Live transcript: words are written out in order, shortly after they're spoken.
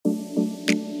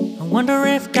Wonder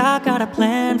if God got a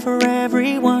plan for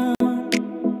everyone. I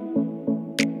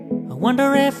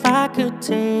wonder if I could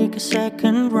take a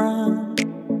second run.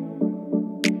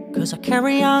 'Cause I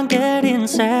carry on getting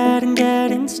sad and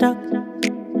getting stuck.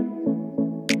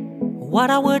 What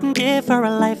I wouldn't give for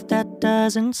a life that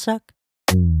doesn't suck.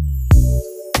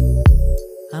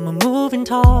 I'm a moving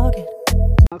target.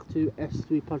 Back to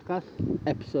S3 Podcast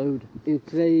episode. In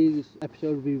today's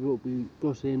episode we will be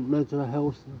discussing mental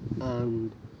health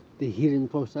and the healing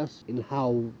process in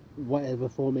how whatever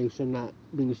formation that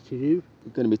brings to you.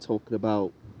 We're going to be talking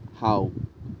about how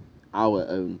our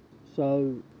own.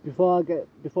 So before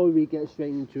we get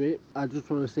straight into it, I just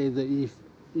want to say that if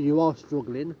you are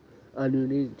struggling and you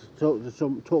need to talk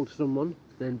to someone,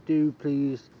 then do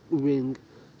please ring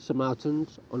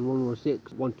Samaritans on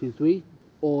 116 123,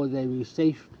 or there is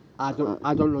safe. I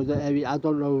don't know the area. I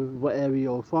don't know what area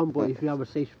you're from, but if you have a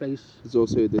safe space, There's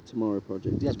also the Tomorrow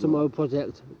Project. yeah, Tomorrow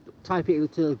Project. Type it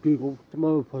into Google,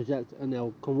 Tomorrow Project, and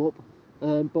they'll come up.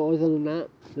 But other than that,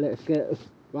 let's get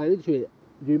right into it.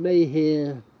 You may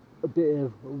hear a bit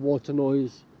of water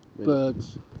noise,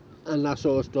 birds, and that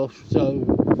sort of stuff. So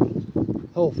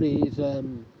hopefully it's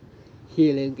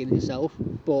healing in itself.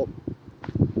 But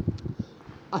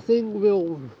I think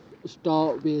we'll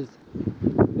start with,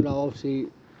 obviously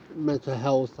mental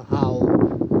health, how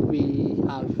we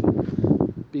have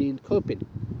been coping.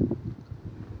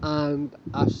 And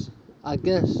I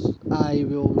guess I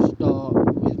will start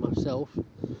with myself,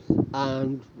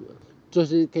 and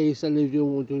just in case any of you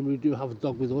are wondering, we do have a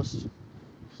dog with us,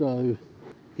 so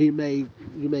you may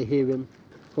hear him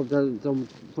from time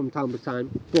to time.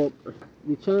 But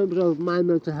in terms of my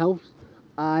mental health,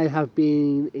 I have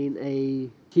been in a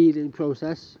healing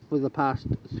process for the past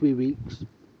 3 weeks,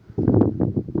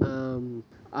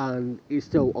 and it's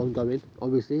still ongoing,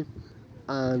 obviously.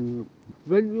 And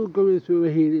when you're going through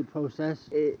a healing process,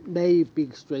 it may be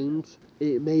strange,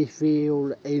 it may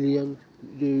feel alien.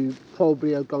 You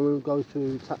probably are going to go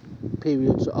through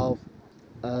periods of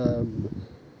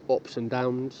ups and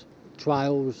downs,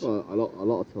 trials. Well, a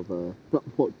lot of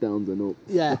downs and ups.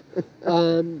 Yeah,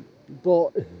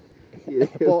 but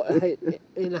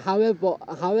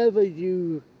however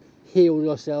you heal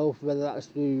yourself, whether that's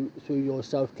through your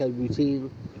self-care routine,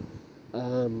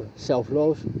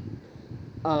 self-love.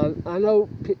 I know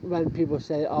when people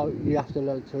say, "Oh, you have to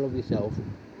learn to love yourself,"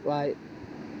 right?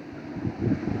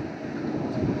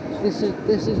 This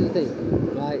is the thing,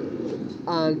 right?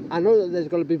 And I know that there's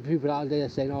going to be people out there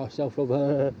saying, "Oh,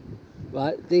 self-love,"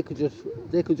 right? They could just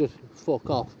fuck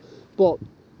off. But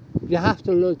you have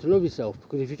to learn to love yourself,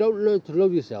 because if you don't learn to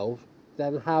love yourself,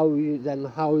 then how are you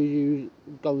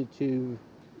going to,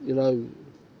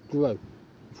 grow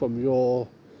from your,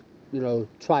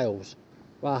 trials?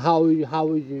 Well, how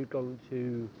are you going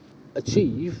to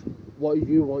achieve what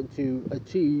you want to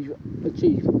achieve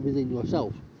within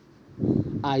yourself,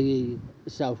 i.e.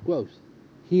 self-growth,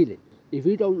 healing? If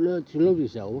you don't learn to love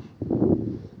yourself,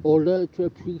 or learn to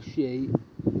appreciate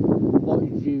what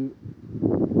you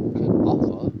can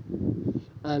offer,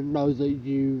 and know that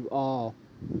you are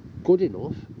good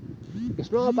enough,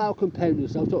 it's not about comparing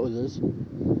yourself to others.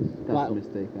 That's a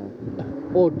mistake,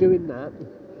 or doing that.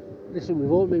 Listen,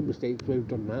 we've all made mistakes where we've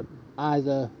done that,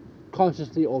 either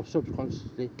consciously or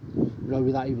subconsciously,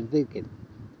 without even thinking.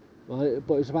 Right?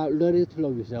 But it's about learning to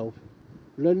love yourself,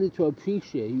 learning to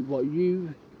appreciate what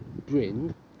you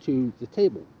bring to the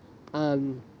table.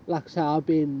 And like I said, I've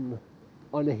been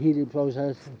on a healing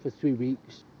process for 3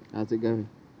 weeks. How's it going?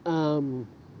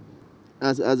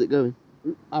 How's it going?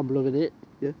 I'm loving it.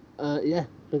 Yeah. Yeah,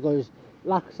 because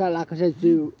like I said to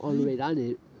you on the way down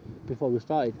here before we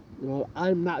started,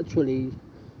 I'm naturally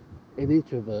an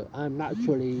introvert. I'm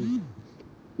naturally,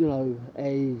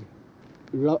 a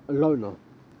loner,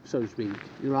 so to speak.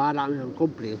 I don't have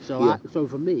company. So yeah. So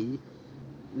for me,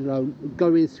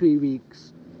 going 3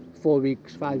 weeks, 4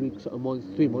 weeks, 5 weeks, a month,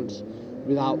 3 months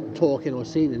without talking or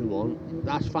seeing anyone,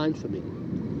 that's fine for me.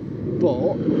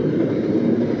 But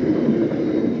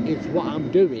it's what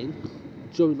I'm doing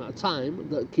during that time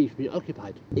that keeps me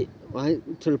occupied, right?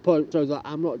 To the point so that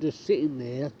I'm not just sitting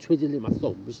there twiddling my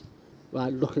thumbs,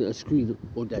 right, looking at a screen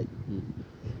all day.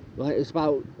 Right? It's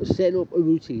about setting up a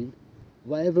routine,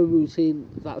 whatever routine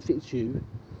that fits you,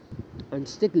 and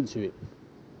sticking to it.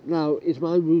 Now, is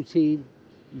my routine,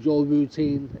 your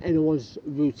routine, anyone's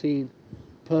routine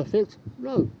perfect?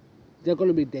 No. There are going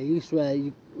to be days where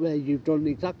you've done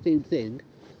the exact same thing,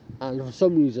 and for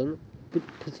some reason,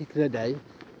 particular day,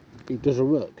 it doesn't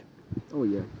work. Oh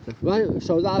yeah, definitely. Right?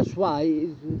 So that's why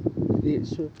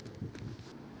it's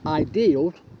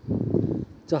ideal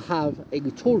to have a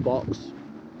toolbox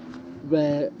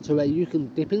where you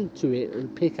can dip into it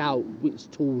and pick out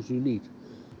which tools you need.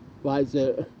 Right,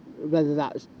 so whether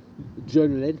that's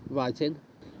journaling, writing,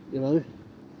 you know,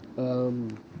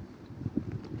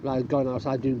 like going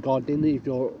outside doing gardening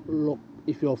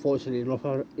if you're fortunate enough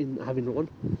in having one.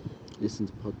 Listen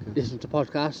to podcasts. Listen to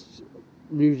podcasts,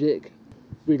 music,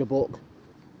 read a book,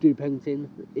 do painting.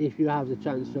 If you have the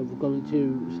chance of going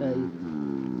to, say,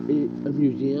 a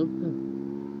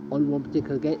museum on one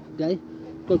particular day,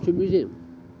 go to a museum.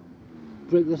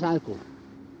 Break the cycle.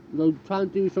 You know, try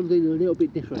and do something a little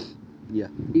bit different. Yeah.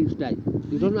 Each day.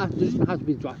 You don't have to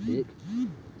be drastic.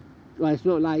 Like, it's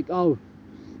not like, oh,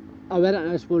 I read it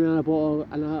this morning and I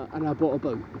bought a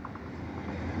boat.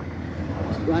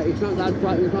 Right, it's not that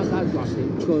drastic,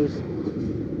 because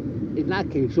in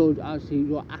that case you're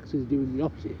actually doing the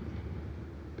opposite,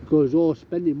 because you're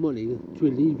spending money to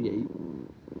alleviate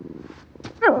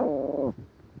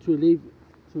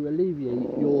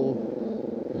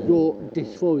your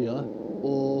dysphoria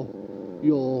or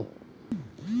your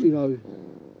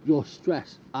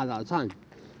stress at that time.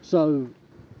 So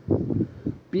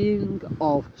being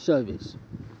of service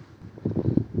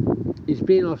is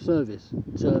being of service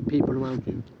to people around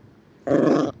you.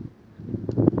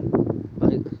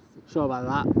 Right, sorry about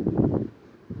that.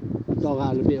 Dog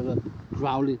had a bit of a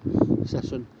growling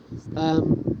session.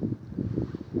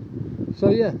 So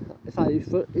yeah,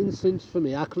 for instance, for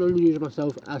me, I can only use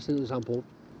myself as an example.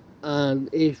 And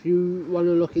if you want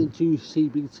to look into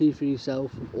CBT for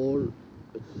yourself or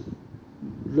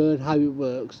learn how it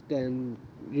works, then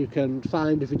you can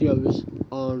find the videos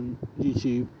on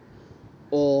YouTube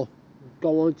or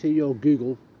go onto your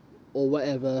Google or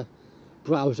whatever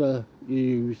browser you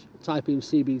use, type in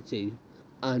CBT,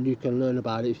 and you can learn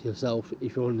about it for yourself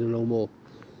if you want to know more.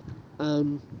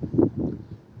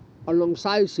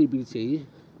 Alongside CBT,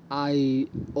 I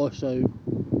also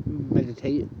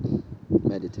meditate.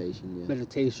 Meditation, yeah.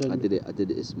 Meditation. I did it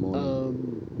this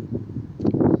morning.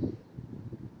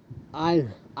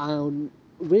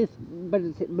 With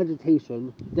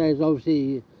meditation, there's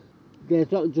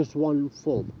not just one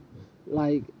form.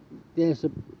 Like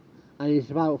and it's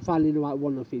about finding the right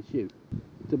one that fits you.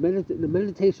 The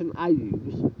meditation I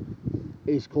use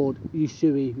is called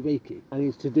Usui Reiki, and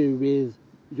it's to do with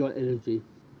your energy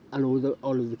and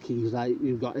all of the keys. Like,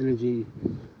 you've got energy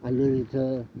and learning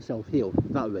to self-heal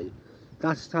that way.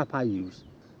 That's the type I use.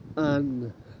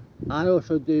 And I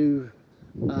also do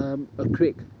a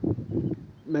quick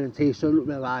meditation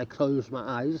where I close my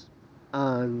eyes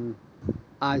and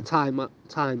I time my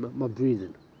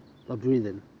breathing,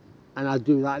 and I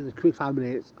do that in a quick 5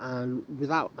 minutes, and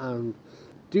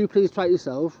do please try it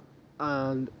yourself.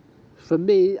 And for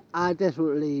me, I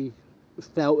definitely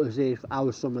felt as if I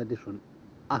was somewhere different.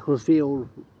 I could feel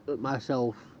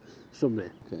myself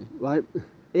somewhere. Okay. Right?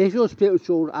 If you're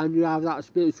spiritual and you have that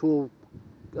spiritual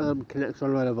connection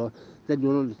or whatever, then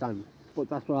you'll understand. But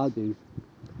that's what I do.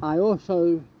 I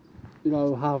also,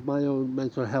 have my own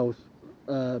mental health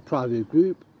private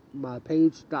group, my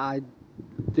page that I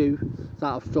do,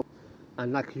 that I've stuck,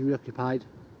 and that keeps me occupied.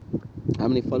 How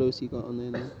many followers you got on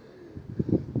there now?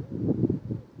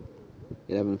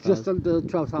 11,000? Just under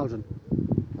 12,000.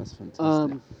 That's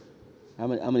fantastic. How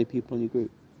many people on your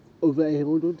group? Over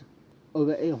 800.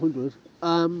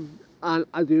 And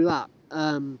I do that.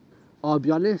 I'll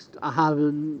be honest, I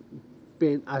haven't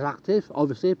been as active,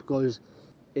 obviously, because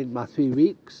in my 3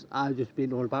 weeks I've just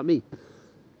been all about me.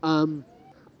 And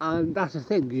that's the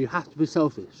thing, you have to be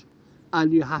selfish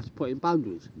and you have to put in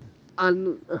boundaries.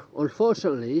 And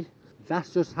unfortunately,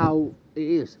 that's just how it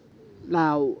is.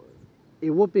 Now,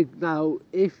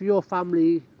 if your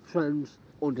family, friends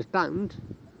understand,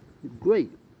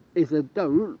 great. If they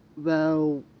don't,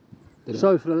 well,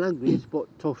 sorry for the language, but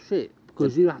tough shit,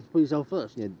 because you have to put yourself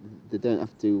first. Yeah, they don't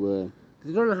have to.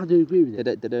 They don't have to agree with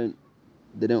it.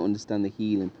 They don't understand the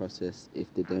healing process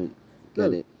if they don't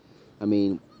get it. I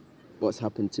mean, what's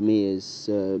happened to me is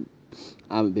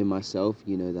I haven't been myself.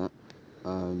 You know that.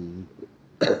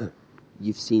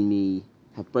 You've seen me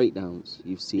have breakdowns.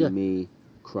 You've seen me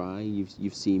cry.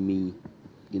 You've seen me.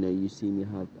 You've seen me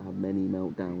have many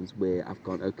meltdowns where I've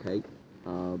gone, okay.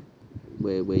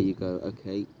 Where you go,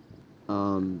 okay.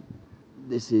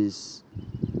 This is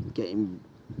getting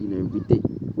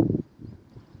ridiculous.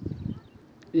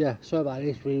 Yeah, sorry about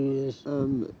this, viewers.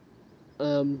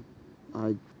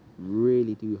 I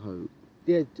really do hope.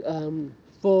 Yeah,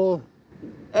 for...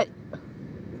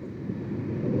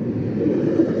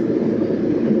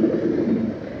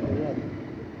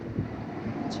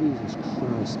 Jesus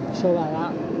Christ, man. Sorry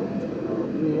about that.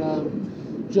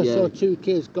 We just saw 2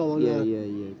 kids go on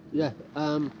Yeah.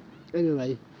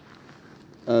 anyway.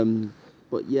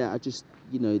 But yeah,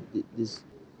 you know, there's,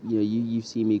 you know, you've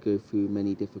seen me go through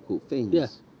many difficult things. Yeah.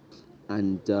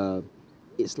 And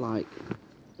it's like,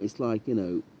 you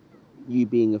know, you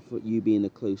being a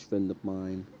close friend of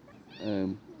mine.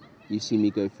 You've seen me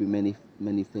go through many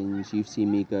things. You've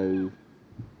seen me go.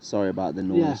 Sorry about the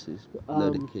noises.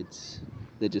 Load of kids.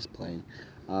 They're just playing.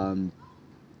 You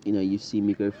know, you've seen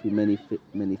me go through many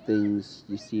things.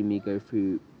 You've seen me go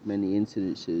through many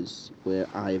incidences where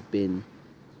I've been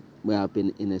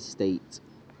in a state.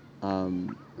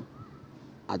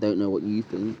 I don't know what you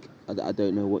think. I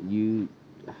don't know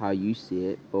how you see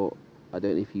it, but I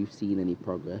don't know if you've seen any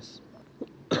progress.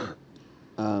 But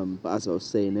as I was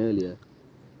saying earlier,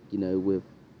 you know,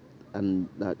 and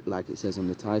like it says on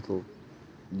the title,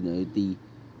 you know,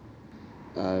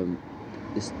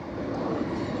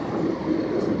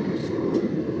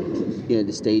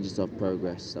 the stages of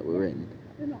progress that we're in.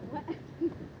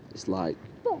 It's like,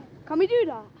 can we do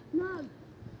that? No.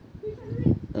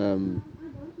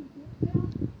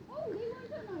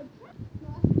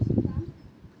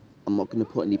 I'm not going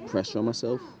to put any pressure on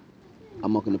myself.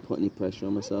 I'm not going to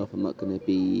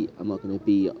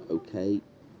be okay.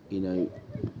 You know,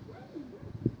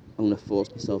 I'm going to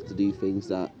force myself to do things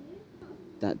that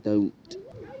don't.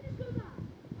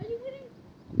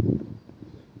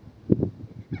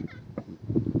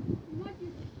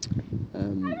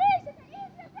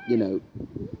 You know,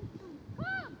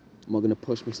 I'm not going to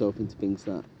push myself into things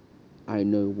that I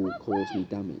know will cause me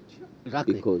damage.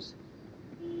 Exactly. Because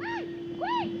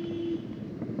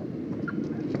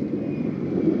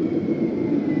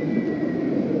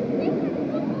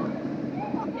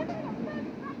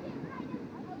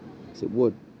it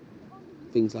would.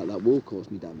 Things like that will cause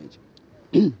me damage.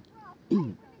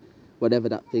 Whatever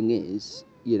that thing is,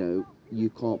 you know, you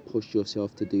can't push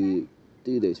yourself to do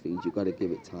those things. You've got to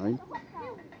give it time.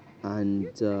 And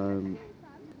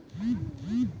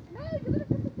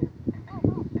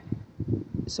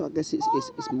so I guess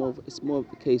it's more of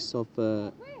a case of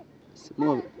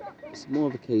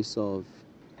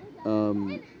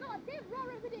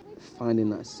finding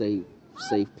that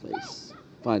safe place,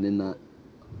 finding that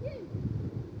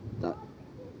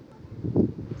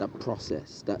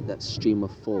process, that stream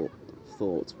of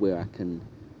thoughts where I can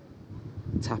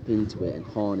tap into it and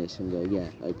harness and go,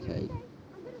 yeah, okay,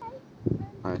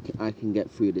 I can get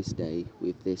through this day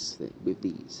with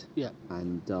these. Yeah.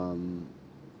 And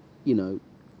you know,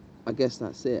 I guess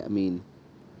that's it. I mean,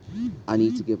 I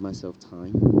need to give myself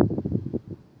time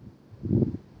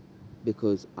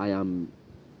because I am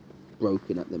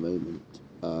broken at the moment.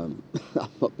 I'm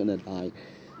not gonna lie.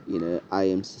 You know, I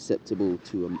am susceptible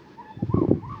to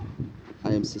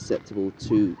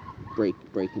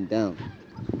breaking down.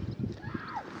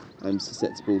 I'm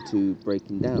susceptible to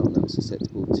breaking down. I'm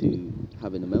susceptible to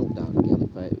having a meltdown again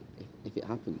if it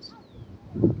happens,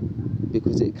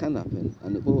 because it can happen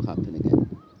and it will happen again.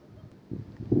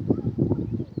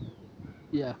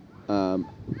 Yeah.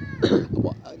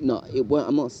 No, it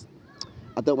won't.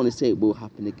 I don't want to say it will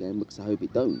happen again because I hope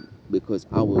it don't. Because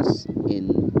I was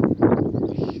in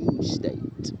a huge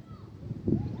state.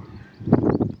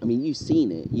 I mean, you've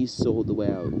seen it. You saw the way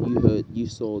you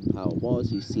saw how it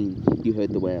was. You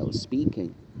heard the way I was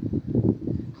speaking.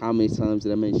 How many times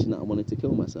did I mention that I wanted to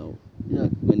kill myself? Yeah.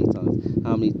 Many times.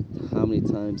 How many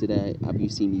times have you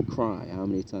seen me cry? How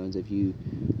many times have you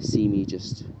seen me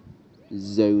just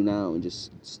zone out and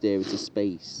just stare into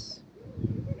space?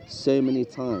 So many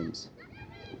times.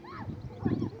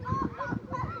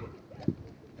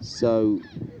 So,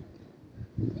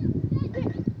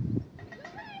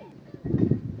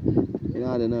 you know,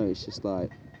 I don't know. It's just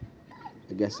like,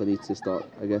 I guess I need to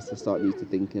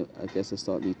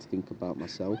think about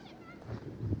myself.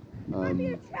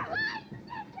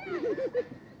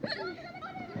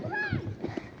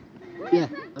 Yeah.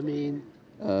 I mean,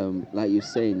 like you're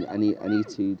saying, I need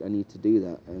to do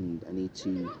that, and I need to,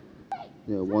 you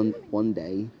know, one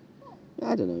day,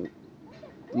 I don't know,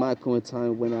 there might come a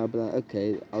time when I'll be like,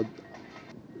 okay,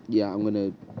 I'm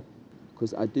gonna,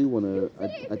 because I do wanna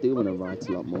write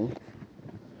a lot more.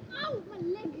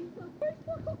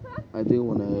 I do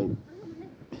wanna,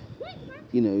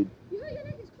 you know,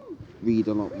 read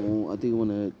a lot more. I do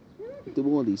wanna do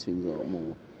all these things a lot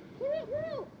more.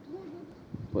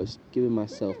 But it's giving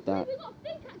myself that,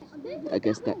 I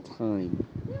guess, that time,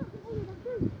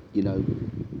 you know,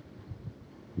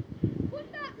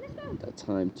 that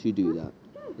time to do that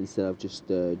instead of just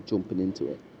jumping into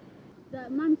it.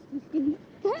 That man's too skinny.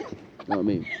 You know what I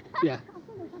mean? yeah.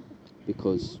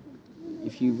 Because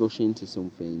if you rush into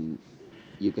something,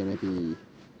 you're gonna be,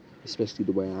 especially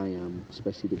the way I am,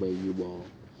 especially the way you are.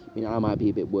 I mean, I might be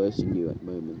a bit worse than you at the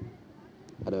moment.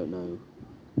 I don't know,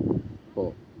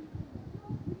 but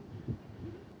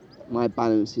my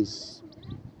balance is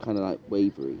kind of like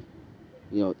wavery.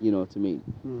 You know what I mean.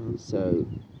 Mm. So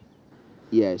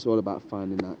yeah, it's all about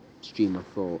finding that stream of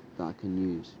thought that I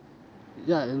can use.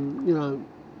 Yeah, and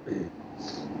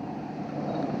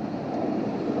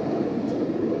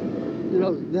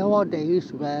there are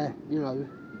days where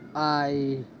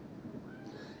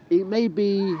it may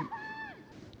be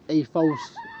a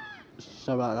false,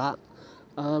 so like that.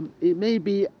 It may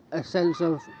be a sense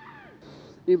of,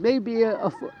 it may be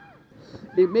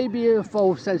it may be a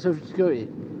false sense of security,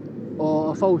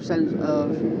 or a false sense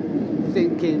of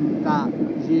thinking that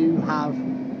you have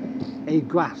a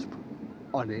grasp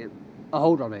on it, a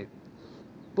hold on it.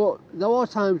 But there are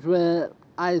times where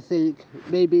I think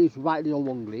maybe it's rightly or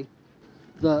wrongly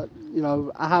that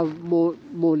I have more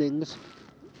mornings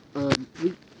where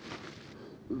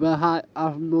I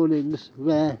have mornings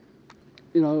where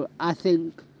I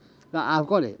think that I've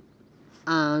got it,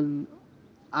 and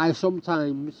I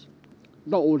sometimes,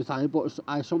 not all the time, but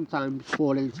I sometimes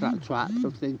fall into that trap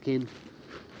of thinking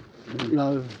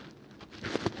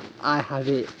I have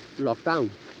it locked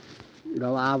down,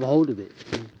 I have a hold of it,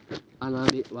 and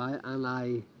I'm it right, and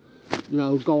I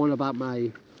go on about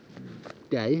my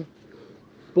day,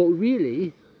 but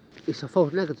really it's a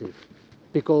false negative,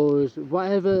 because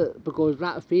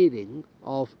that feeling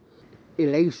of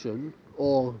elation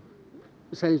or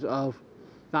sense of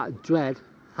that dread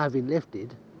having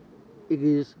lifted, it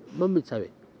is momentary.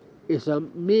 It's a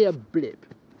mere blip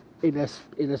in a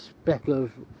speck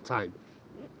of time,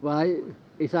 right?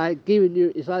 It's like giving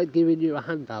you a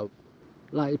handout,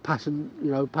 like passing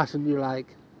you,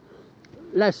 like,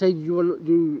 let's say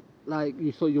you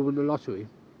thought you won the lottery,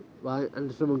 right?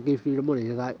 And someone gives you the money.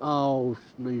 You're like, oh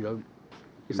no, you don't.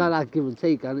 It's like that give and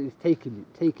take, and it's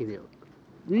taking it.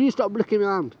 Will you stop licking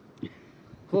my hand?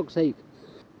 For fuck's sake!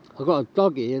 I've got a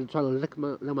dog here and trying to lick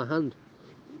my hand,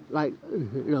 like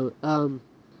and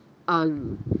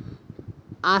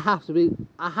I have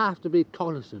to be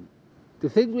cognizant. The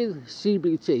thing with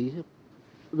CBT,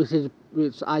 which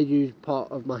I use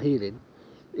part of my healing,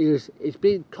 is it's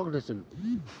being cognizant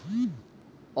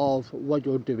of what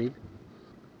you're doing,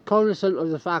 cognizant of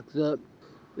the fact that,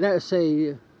 let's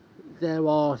say, there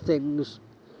are things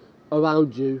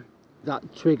around you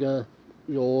that trigger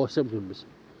your symptoms,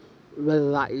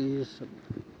 whether that is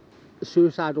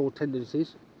suicidal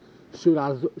tendencies,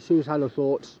 suicidal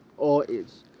thoughts, or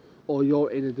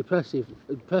you're in a depression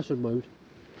mode.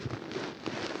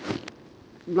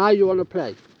 Now you want to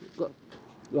play,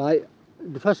 right?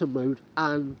 Depression mode,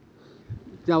 and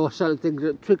there are certain things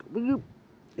that trigger.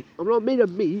 I'm not made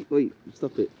of meat. Wait,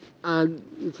 stop it. And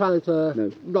you're trying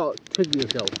to not trigger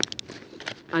yourself.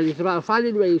 And it's about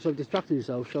finding ways of distracting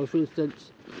yourself. So, for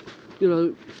instance,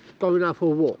 going out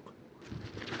for a walk.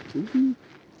 Mm-hmm.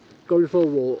 Going for a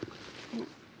walk.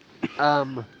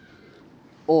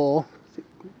 Or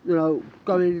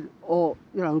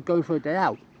going for a day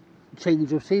out.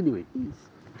 Change of scenery.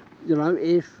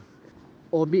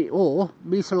 Or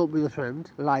meeting up with a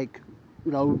friend, like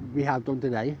we have done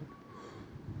today.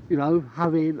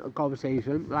 Having a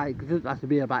conversation, like, it doesn't have to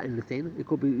be about anything. It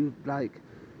could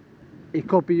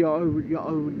be your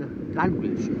own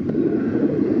language.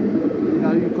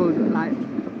 You could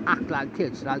act like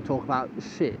kids, talk about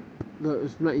shit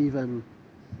that's not even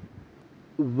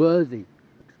worthy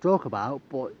to talk about,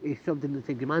 but it's something to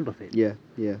take your mind off it. Yeah.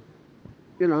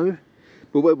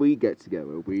 But when we get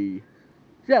together, we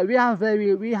have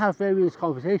various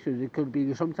conversations.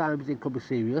 Sometimes it could be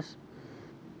serious.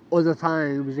 Other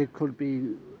times it could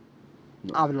be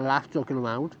having a laugh, joking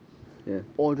around,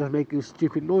 or just making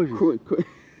stupid noises.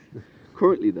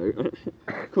 Currently,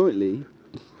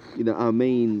 our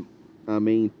main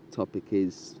topic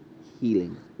is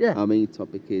healing. Yeah. Our main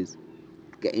topic is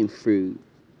getting through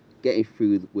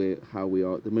how we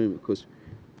are at the moment. Because,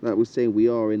 like we're saying, we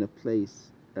are in a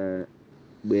place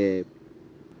where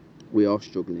we are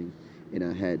struggling in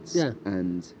our heads. Yeah.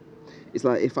 And it's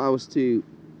like, if I was to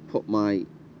put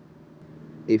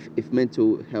if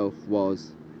mental health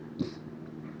was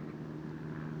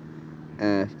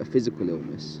a physical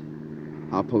illness,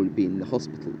 I'll probably be in the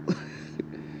hospital.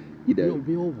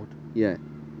 We all would. Yeah.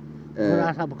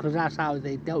 Because that's how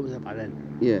they dealt with it back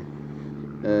then. Yeah.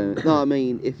 No, I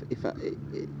mean, if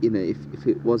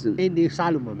it wasn't in the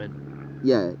asylum, I meant.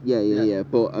 Yeah.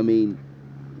 But I mean,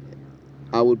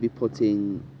 I would be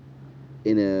putting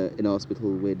in a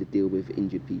hospital where they deal with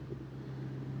injured people.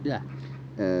 Yeah.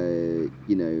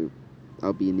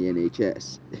 I'll be in the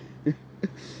NHS,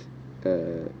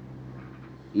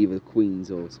 either Queen's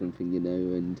or something,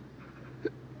 and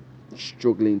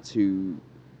struggling to,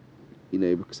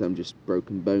 because I'm just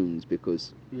broken bones,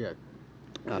 because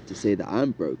I have to say that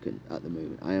I'm broken at the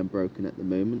moment. I am broken at the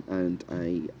moment, and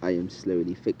I am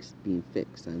slowly being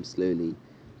fixed. I'm slowly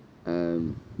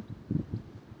um,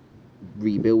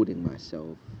 rebuilding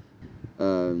myself.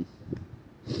 Um,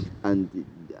 and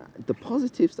the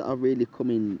positives that are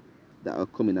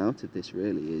coming out of this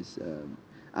really is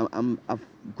I've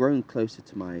grown closer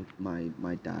to my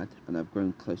dad, and I've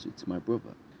grown closer to my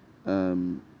brother.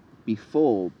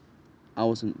 Before, I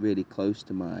wasn't really close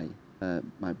to my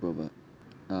brother.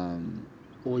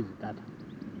 Or your dad.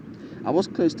 I was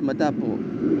close to my dad,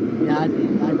 Yeah, I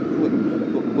did.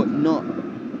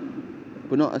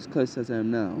 but not as close as I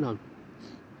am now. No.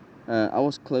 I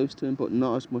was close to him, but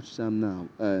not as much as I am now.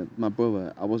 My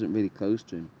brother, I wasn't really close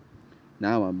to him.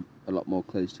 Now I'm a lot more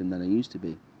close to him than I used to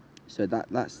be. So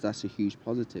that's a huge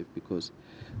positive, because,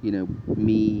 you know,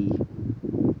 me,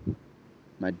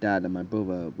 my dad, and my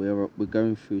brother, we're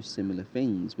going through similar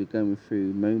things. We're going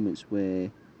through moments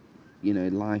where, you know,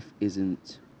 life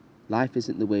isn't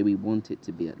the way we want it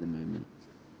to be at the moment.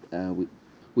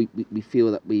 We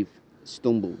feel that we've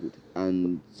stumbled,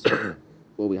 and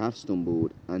well, we have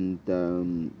stumbled, and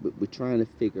we're trying to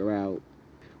figure out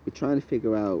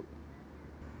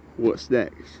what's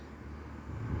next.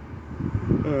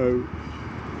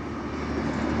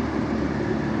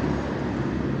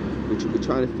 We're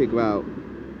trying to figure out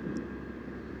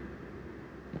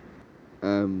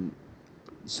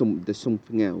there's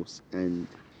something else, and,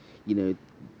 you know,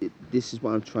 this is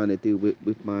what I'm trying to do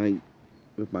with my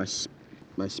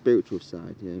spiritual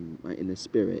side, my inner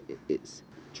spirit. It's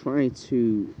trying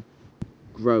to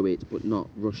grow it, but not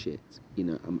rush it. You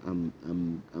know,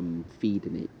 I'm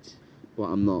feeding it, but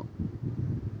I'm not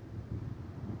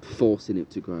forcing it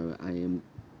to grow. I am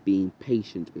being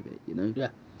patient with it. You know. Yeah.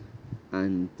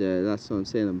 And that's what I'm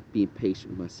saying. I'm being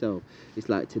patient with myself. It's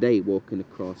like today, walking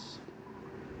across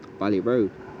Valley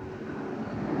Road.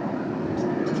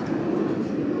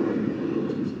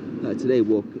 Like today,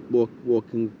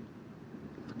 walking.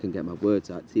 If I can get my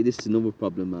words out. See, this is another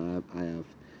problem I have.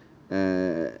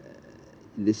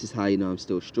 This is how you know I'm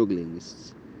still struggling.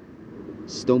 It's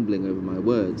stumbling over my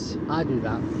words. I do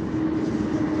that.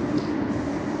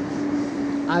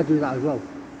 I do that as well.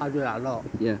 I do that a lot.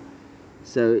 Yeah.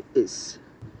 So it's,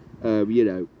 you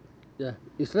know. Yeah.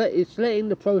 It's letting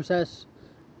the process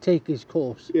take its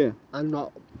course. Yeah. And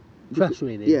not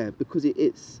pressuring it. Yeah, because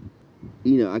it's,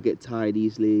 you know, I get tired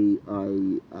easily.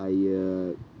 I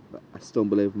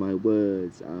stumble over my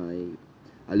words. I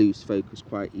lose focus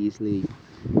quite easily.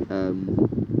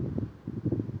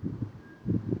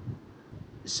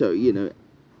 So, you know,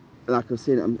 like I was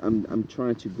saying, I'm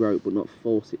trying to grow, but not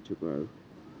force it to grow.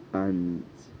 And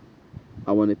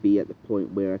I want to be at the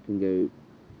point where I can go,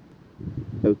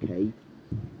 okay,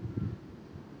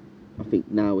 I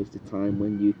think now is the time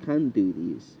when you can do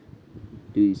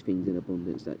these things in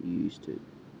abundance that you used to.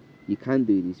 You can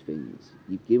do these things.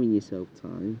 You've given yourself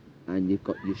time, and you've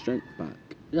got your strength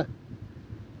back. Yeah.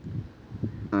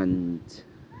 And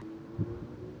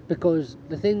because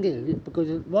the thing that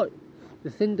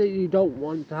you don't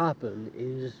want to happen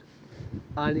is,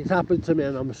 and it's happened to me,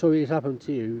 and I'm sure it's happened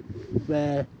to you,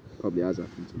 where probably has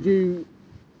happened to me.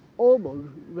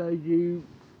 You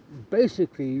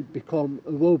basically become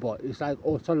a robot. It's like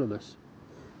autonomous.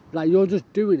 Like, you're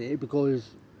just doing it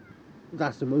because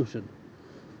that's the motion.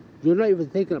 You're not even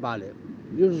thinking about it.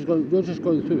 You're just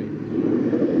going through it.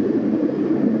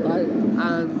 Right?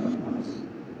 And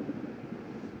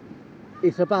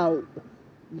it's about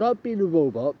not being a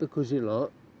robot, because you're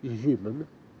not. You're human.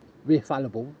 We're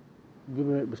fallible. We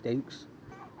make mistakes.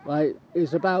 Right?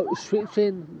 It's about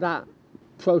switching that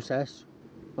process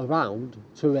around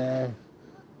to where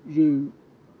you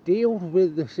deal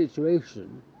with the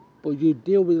situation, but you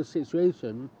deal with the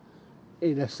situation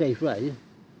in a safe way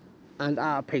and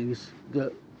at a pace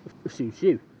that suits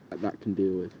you. That can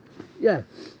deal with. Yeah.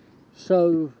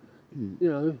 So, you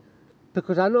know,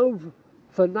 because I know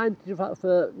for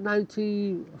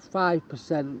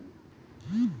 95%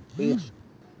 ish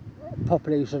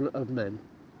population of men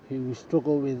who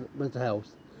struggle with mental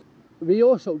health, we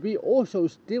also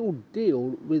still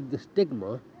deal with the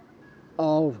stigma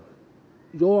of,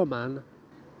 you're a man,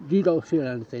 you don't feel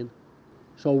anything,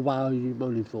 so why are you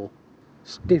moaning for?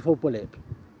 Stiff upper lip.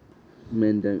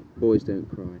 Boys don't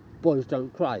cry. Boys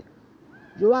don't cry.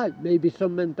 You're right, maybe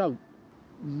some men don't.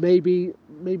 Maybe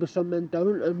some men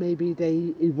don't, and maybe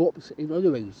they erupt in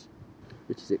other ways.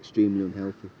 Which is extremely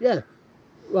unhealthy. Yeah,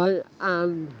 right,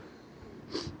 and,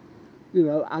 you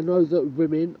know, I know that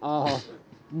women are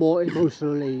more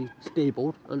emotionally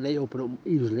stable and they open up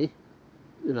easily,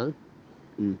 you know.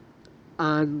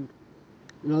 And,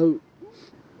 you know,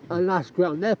 and that's great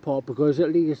on their part, because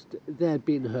at least they're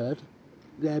being heard,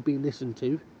 they're being listened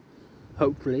to,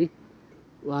 hopefully,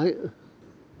 right?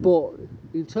 But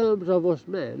in terms of us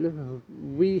men,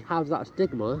 we have that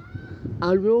stigma,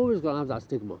 and we're always going to have that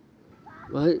stigma,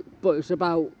 right? But it's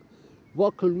about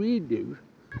what can we do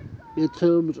in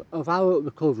terms of our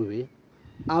recovery,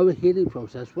 our healing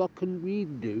process. What can we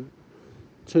do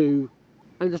to,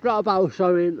 and it's not about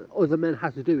showing other men how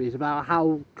to do it, it's about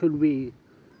how can we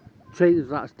change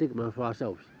that stigma for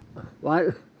ourselves, right?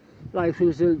 Like, for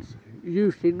instance,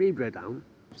 you've seen me break down,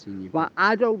 I've seen you. right?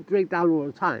 I don't break down all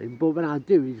the time, but when I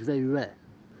do, it's very rare,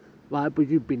 right? But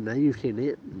you've been there, you've seen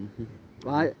it,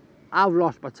 right? I've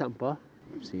lost my temper,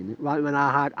 I've seen it. right, when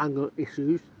I had anger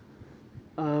issues,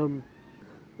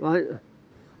 right?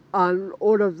 And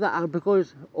all of that, and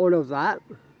because all of that,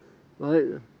 right,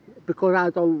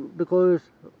 because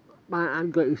my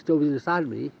anger is still inside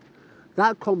me,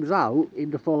 that comes out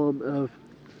in the form of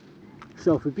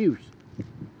self-abuse,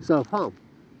 self-harm,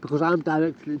 because I'm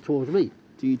directing it towards me,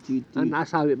 and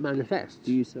that's how it manifests.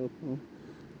 Do you self-harm?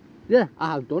 Yeah,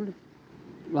 I have done,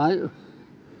 right?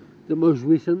 The most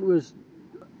recent was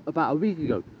about a week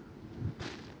ago,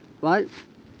 right?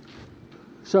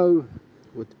 So,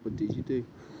 What did you do?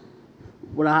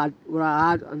 when I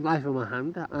had a knife in my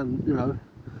hand, and you know,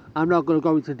 I'm not going to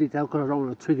go into detail because I don't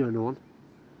want to trigger anyone.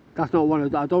 That's not one.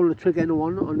 I don't want to trigger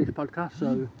anyone on this podcast,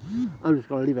 so I'm just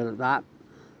going to leave it at that.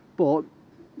 But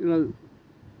you know,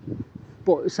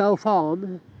 but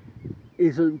self-harm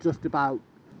isn't just about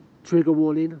trigger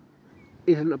warning.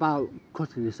 Isn't about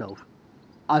cutting yourself,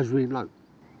 as we know.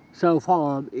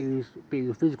 Self-harm is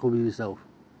being physical with yourself,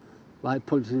 like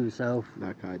punching yourself.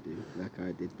 Like I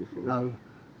did before. No.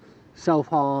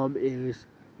 Self-harm is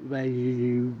where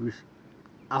you use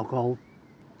alcohol,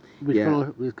 which,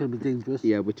 which can be dangerous.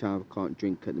 Yeah, which I can't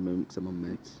drink at the moment because I'm on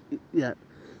meds. Yeah.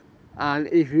 And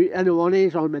if anyone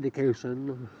is on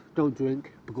medication, don't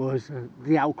drink, because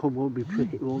the outcome won't be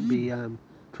pretty. Pretty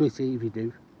if you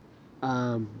do.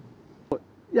 But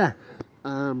yeah,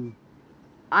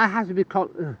 I have to be.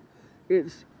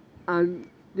 And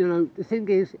you know, the thing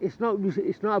is, it's not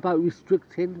about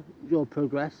restricting your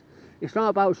progress. It's not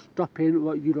about stopping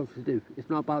what you love to do. It's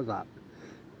not about that.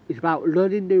 It's about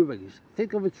learning new ways.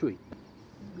 Think of a tree.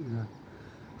 Yeah.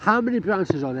 How many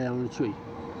branches are there on a tree?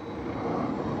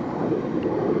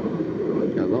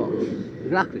 A lot.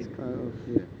 Exactly.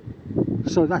 Yeah.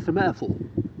 So that's a metaphor.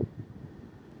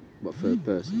 What, for a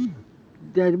person?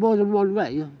 There's more than one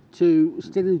way to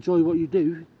still enjoy what you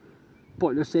do, but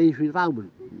in a safe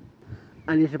environment.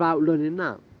 And it's about learning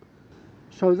that.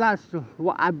 So that's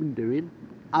what I've been doing.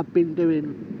 I've been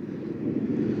doing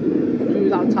through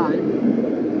that time.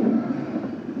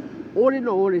 All in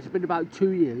all, it's been about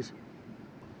 2 years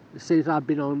since I've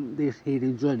been on this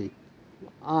healing journey.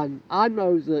 And I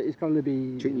know that it's going to be...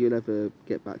 Do you think you'll ever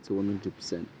get back to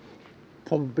 100%?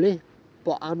 Probably,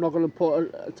 but I'm not going to put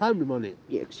a time limit on it.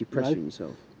 Yeah, because you're pressuring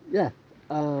yourself. Yeah.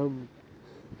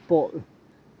 But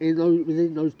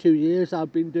within those 2 years,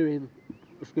 I've been doing,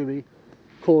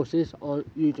 courses on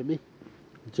Udemy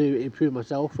to improve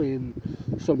myself in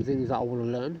some things that I want to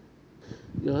learn,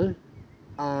 you know,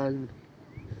 and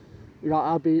you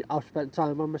know, I've spent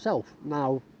time on myself.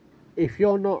 Now, if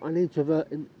you're not an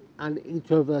introverted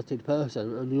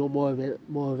person and you're more of a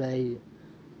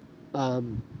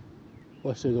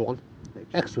what's the other one?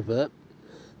 Extrovert,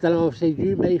 then obviously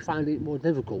you may find it more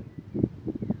difficult,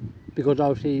 because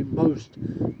obviously most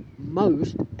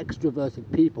extroverted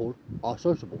people are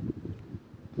sociable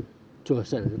to a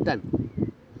certain extent.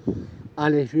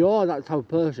 And if you're that type of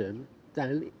person,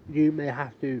 then you may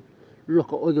have to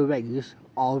look at other ways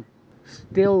of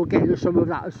still getting some of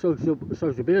that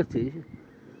sociability,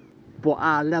 but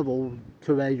at a level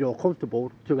to where you're comfortable,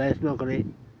 to where it's not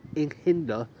going to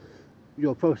hinder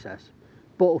your process.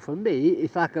 But for me,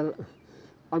 it's like I'm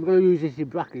going to use this in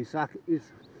brackets. It's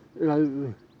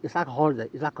like a holiday.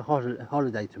 It's like a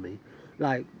holiday to me.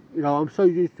 Like, you know, I'm so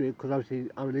used to it because obviously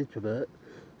I'm an introvert.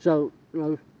 So, you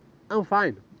know, I'm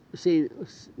fine.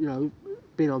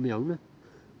 Being on my own,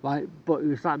 right? But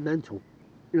it's like mental,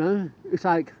 you know. It's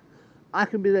like I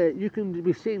can be there. You can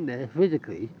be sitting there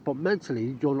physically, but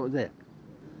mentally you're not there.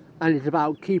 And it's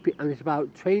about it's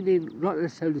about training, not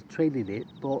necessarily training it,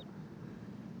 but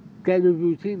getting a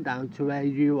routine down to where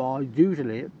you are using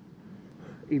it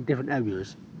in different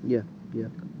areas. Yeah, yeah.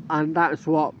 And that's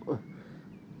what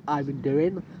I've been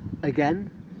doing.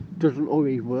 Again, doesn't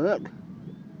always work,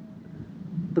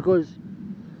 because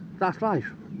that's life.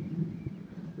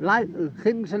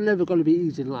 Things are never going to be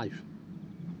easy in life,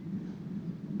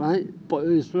 right? But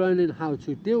it's learning how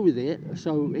to deal with it.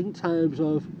 So in times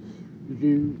of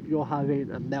you're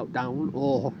having a meltdown,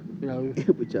 or you know,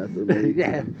 which I thought,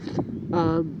 yeah,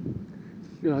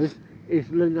 You know, it's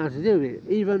learning how to do it.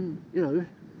 Even, you know,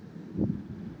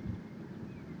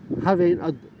 having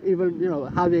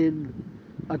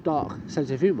a dark sense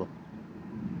of humour,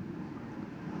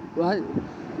 right?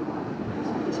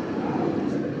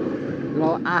 You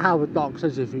know, I have a dark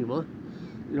sense of humour.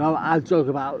 You know, I joke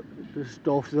about the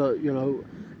stuff that, you know,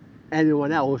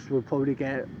 anyone else would probably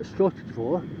get slaughtered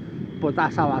for, but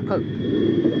that's how I cope. You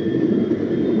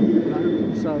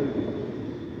know? So,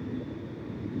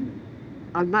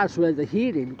 and that's where the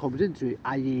healing comes into it,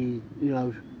 i.e., you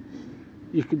know,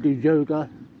 you can do yoga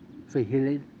for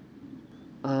healing,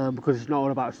 because it's not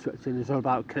all about stretching, it's all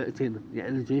about connecting your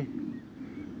energy.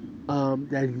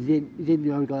 There's yin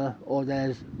yoga, or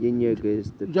there's Yin yoga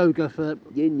is the yoga for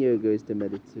yin yoga is the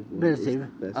meditative one. meditative.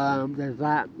 It's the best one. There's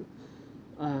that.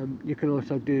 You can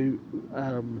also do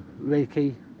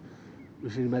Reiki,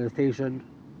 which is meditation.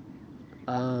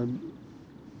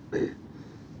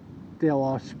 There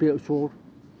are spiritual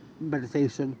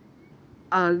meditation,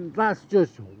 and that's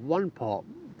just one part.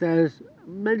 There's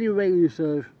many ways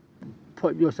of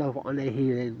putting yourself on a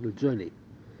healing journey.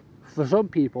 For some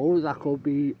people, that could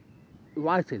be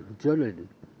writing, journaling.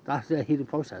 That's their healing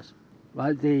process,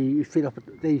 right? They fill up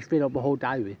a whole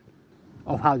diary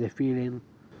of how they're feeling.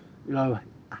 You know,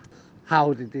 how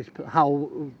was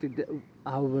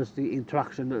the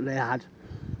interaction that they had?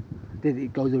 Did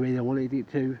it go the way they wanted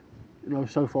it to? You know,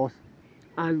 so forth.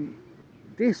 And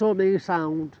this all may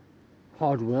sound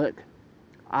hard work,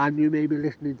 and you may be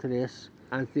listening to this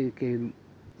and thinking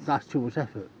that's too much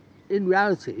effort. In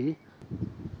reality,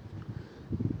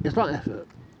 it's not effort,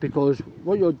 because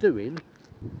what you're doing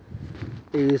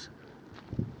is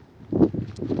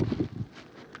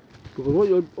what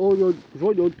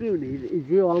you're doing is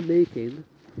you are making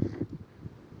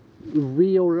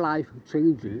real life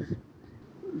changes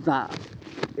that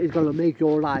is going to make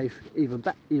your life even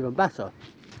better.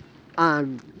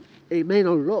 And it may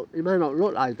not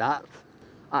look like that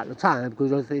at the time,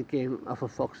 because you're thinking, oh, for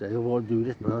fuck's sake, I want to do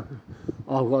this now,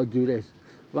 or I've got to do this.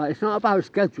 Right, it's not about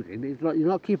scheduling. It's not, you're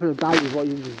not keeping a diary of what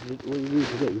you need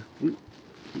to do.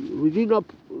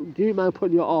 Do you mind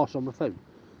putting your arse on the phone?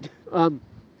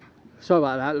 Sorry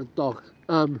about that, the dog.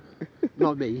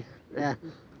 Not me. Yeah.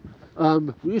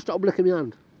 Will you stop licking my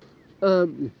hand?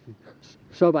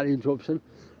 Sorry about the interruption.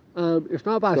 It's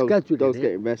not about scheduling. Dog's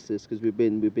getting restless because we've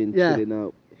been chilling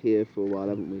out here for a while,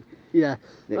 haven't we? Yeah.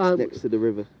 Next to the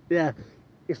river. Yeah.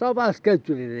 It's not about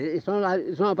scheduling it. It's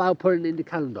not about putting it in the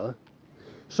calendar.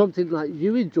 Something like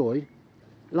you enjoy,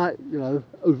 like, you know,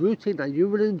 a routine that you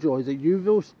will enjoy, that you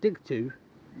will stick to,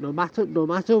 no matter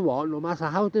what, no matter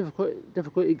how difficult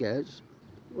it gets,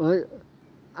 right?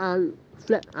 And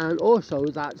also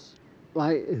that's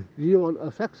like, you want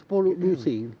a flexible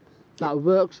routine that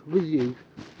works with you,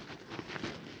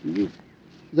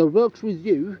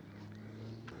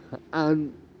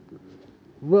 and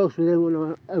works with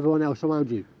everyone else around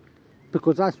you,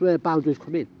 because that's where boundaries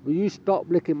come in. When you stop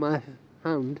licking my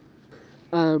hand,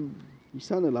 you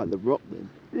sounded like The Rock then.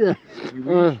 Yeah.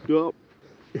 Stop.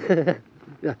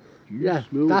 Yeah.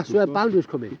 That's where boundaries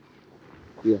come in.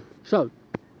 Yeah. So,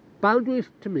 boundaries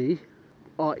to me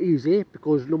are easy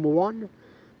because, number one,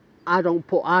 I don't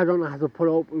have to put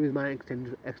up with my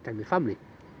extended family.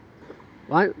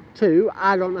 Right? Two,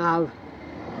 I don't have,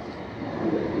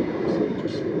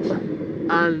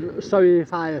 and sorry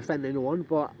if I offend anyone,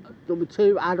 but number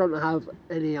two, I don't have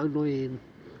any annoying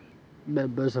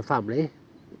members of family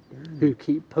who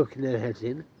keep poking their heads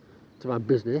in to my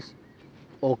business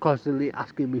or constantly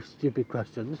asking me stupid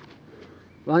questions,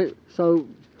 right? So,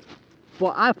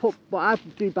 but I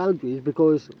do boundaries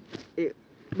because it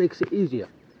makes it easier.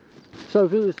 So,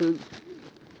 for instance,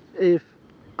 if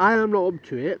I am not up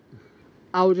to it,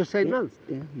 I will just say no.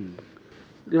 Yeah.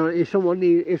 You know, if someone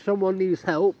needs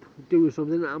help doing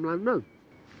something, I'm like, no.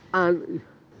 And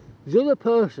the other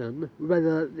person,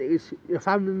 whether it's your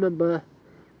family member,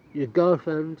 your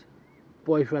girlfriend,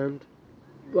 boyfriend,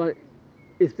 right,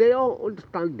 if they are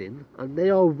understanding and they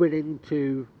are willing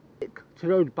to stick to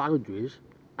those boundaries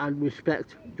and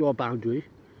respect your boundaries,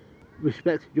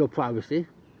 respect your privacy,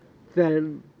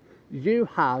 then you're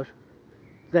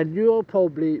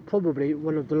probably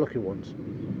one of the lucky ones,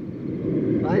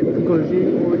 right? Because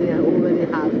you already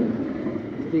have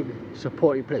the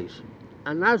support in place,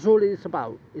 and that's all it's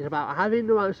about. It's about having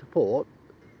the right support.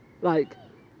 Like,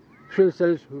 for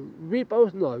instance, we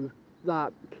both know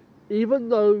that even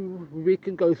though we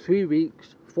can go 3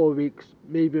 weeks, 4 weeks,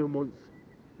 maybe a month,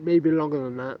 maybe longer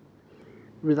than that,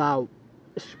 without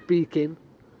speaking,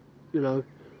 you know,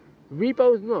 we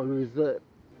both know that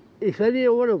if any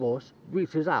one of us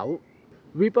reaches out,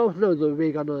 we both know that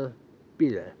we're gonna be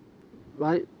there,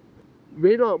 right?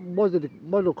 we're not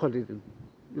monocoddling.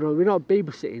 You know, we're not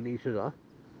babysitting each other.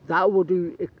 That will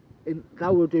do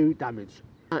damage.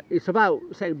 It's about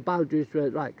setting boundaries where,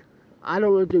 like, I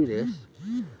don't want to do this.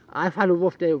 I've had a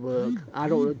rough day at work. I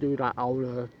don't want to do that. I want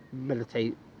to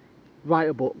meditate, write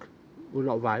a book. Well,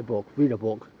 not write a book, read a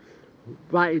book,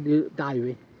 write in your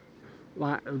diary,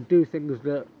 right, and do things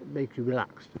that make you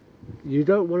relaxed. You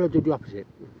don't want to do the opposite,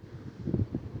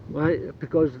 right?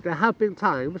 Because there have been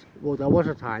times, well, there was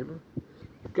a time,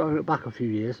 going back a few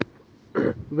years,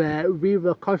 where we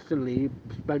were constantly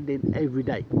spending every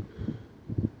day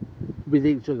with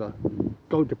each other,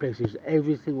 going to places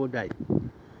every single day,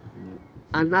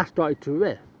 and that started to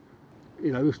riff.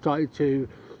 You know, we started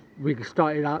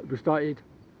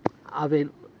having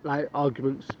like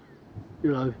arguments,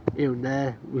 you know, here and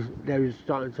there. There was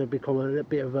starting to become a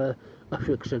bit of a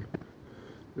friction,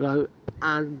 you know,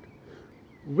 and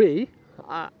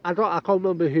I can't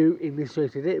remember who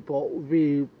initiated it, but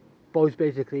we both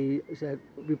basically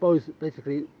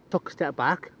took a step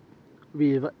back,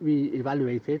 we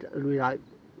evaluated, and we like,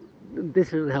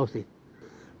 this isn't healthy.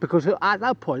 Because at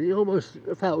that point, it almost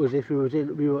felt as if we were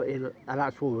in an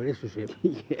actual relationship.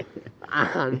 Yeah.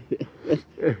 And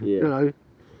Yeah. you know,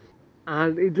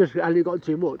 and it got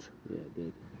too much. Yeah, it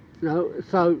did. You know,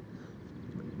 so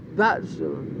that's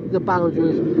the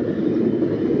boundaries.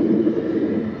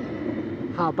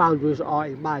 How boundaries are,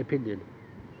 in my opinion.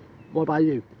 What about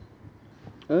you?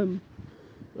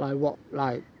 Like what?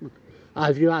 Like,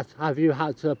 have you had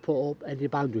to put up any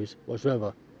boundaries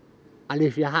whatsoever? And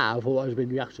if you have, what has been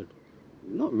the reaction?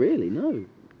 Not really, no.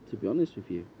 To be honest with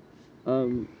you,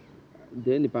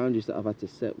 the only boundaries that I've had to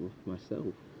set with myself,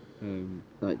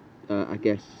 I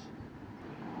guess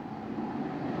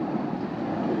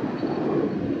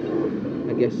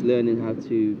learning how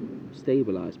to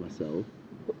stabilise myself.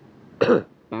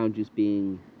 Boundaries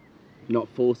being not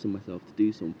forcing myself to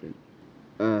do something,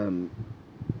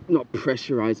 not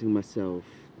pressurising myself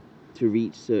to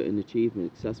reach certain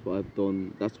achievements. That's what I've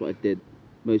done. That's what I did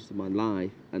most of my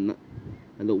life, and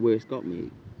look where it's got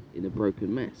me, in a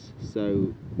broken mess.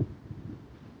 So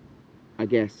I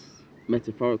guess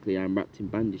metaphorically I'm wrapped in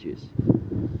bandages,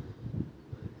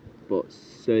 but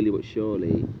slowly but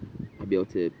surely I'll be able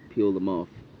to peel them off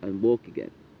and walk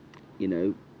again. You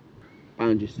know,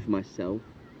 boundaries for myself.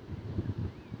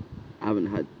 I haven't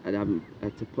had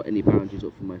to put any boundaries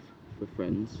up for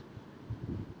friends.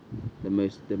 The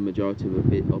majority of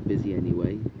them are busy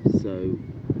anyway. So,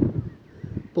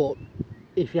 but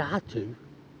if you had to,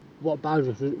 what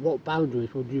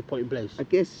boundaries would you put in place? I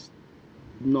guess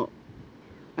not.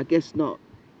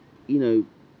 You know,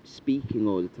 speaking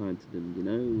all the time to them. You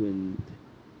know, and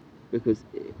because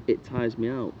it tires me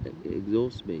out. It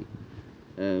exhausts me.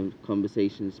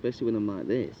 Conversations, especially when I'm like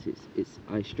this,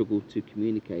 I struggle to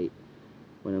communicate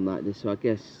when I'm like this. So I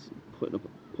guess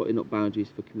putting up boundaries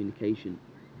for communication.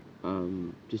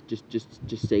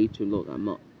 Just say to him, look,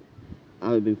 I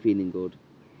haven't been feeling good.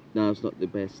 Now's not the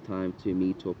best time to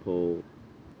meet up or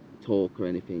talk or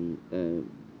anything.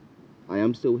 I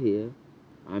am still here.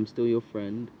 I'm still your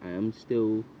friend.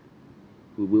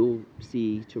 We will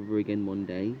see each other again one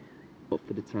day. But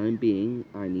for the time being,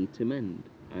 I need to mend.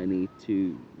 I need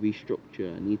to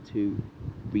restructure. I need to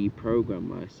reprogram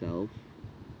myself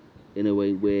in a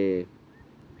way where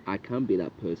I can be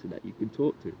that person that you can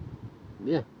talk to.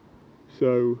 Yeah.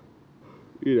 So,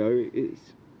 you know,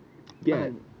 it's,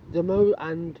 yeah.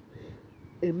 And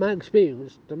in my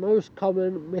experience, the most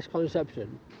common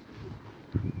misconception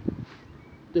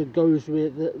that goes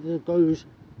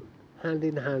hand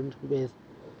in hand with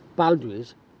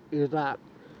boundaries is that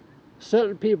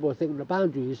certain people think the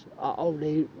boundaries are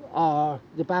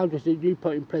the boundaries that you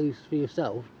put in place for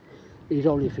yourself is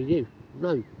only for you.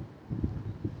 No.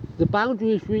 The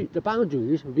boundaries we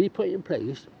put in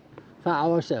place for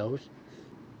ourselves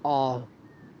are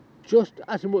just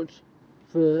as much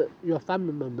for your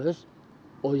family members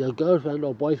or your girlfriend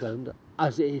or boyfriend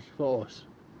as it is for us.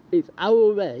 It's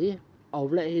our way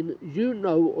of letting you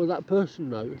know or that person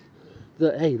know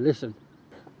that, hey, listen,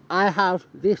 I have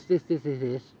this.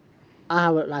 I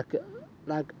have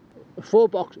like four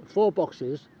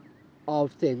boxes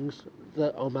of things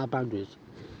that are my boundaries.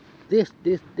 This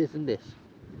and this.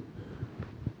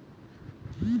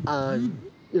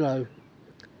 And, you know,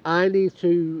 I need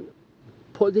to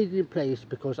put these in place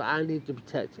because I need to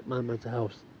protect my mental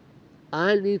health.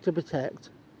 I need to protect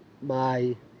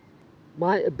my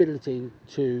ability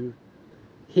to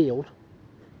heal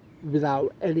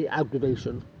without any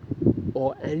aggravation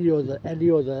or any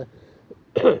other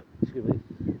excuse me,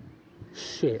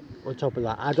 shit on top of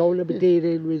that. I don't want to be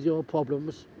dealing with your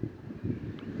problems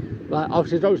Like,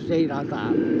 obviously, don't say that,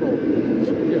 but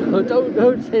you know,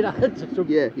 don't say that to some.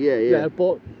 Yeah.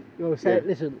 But you know, say, Yeah.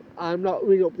 listen, I'm not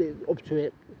really up to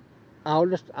it. I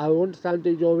understand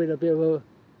that you're in a bit of a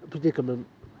predicament,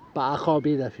 but I can't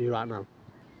be there for you right now.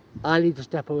 I need to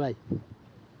step away.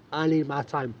 I need my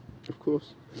time. Of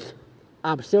course.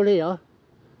 I'm still here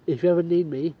if you ever need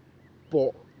me,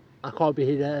 but I can't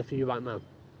be there for you right now.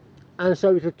 And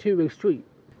so it's a two-way street.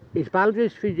 It's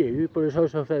boundaries for you, but it's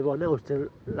also for everyone else to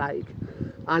like.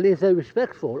 And if they're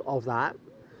respectful of that,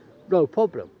 no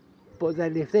problem. But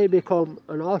then if they become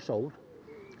an arsehole,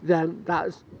 then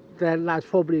that's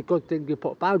probably a good thing you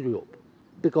put a boundary up,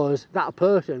 because that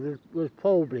person was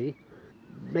probably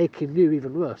making you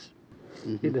even worse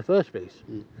in the first place.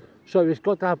 So it's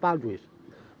got to have boundaries,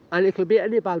 and it can be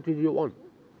any boundary you want.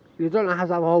 You don't have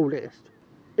to have a whole list.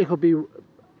 It could be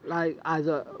like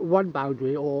either one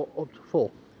boundary or up to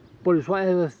 4, but it's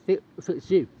whatever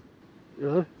fits you, you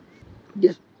know.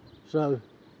 Yeah. So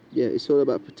Yeah, it's all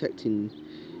about protecting.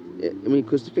 I mean,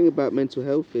 because the thing about mental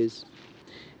health is,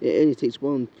 it only takes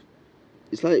one.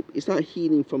 It's like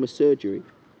healing from a surgery,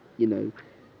 you know.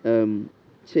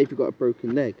 Say if you've got a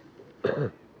broken leg,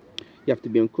 you have to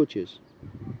be on crutches.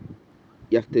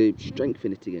 You have to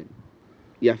strengthen it again.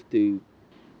 You have to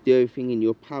do everything in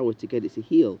your power to get it to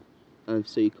heal, and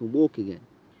so you can walk again.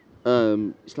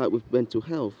 It's like with mental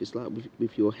health. It's like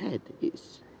with your head.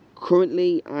 It's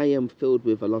currently I am filled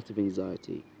with a lot of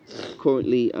anxiety.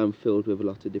 Currently I'm filled with a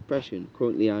lot of depression.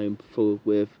 Currently I am filled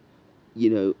with, you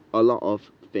know, a lot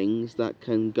of things that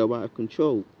can go out of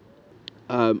control.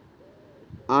 I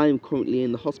am currently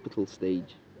in the hospital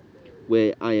stage,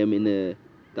 where I am in a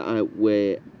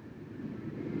where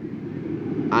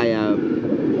I have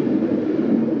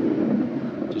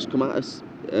just come out of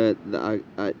that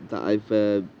I've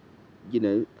you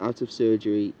know, out of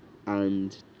surgery,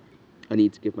 and I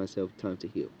need to give myself time to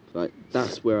heal. Right,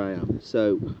 that's where I am.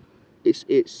 So it's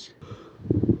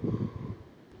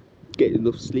getting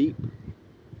enough sleep,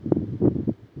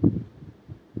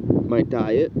 my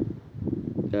diet,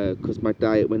 because my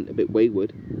diet went a bit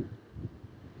wayward.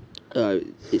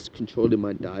 It's controlling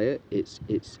my diet. It's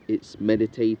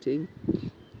meditating.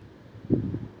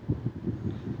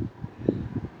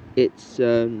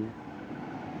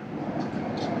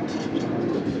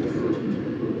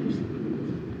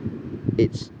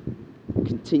 It's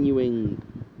continuing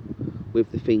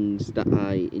with the things that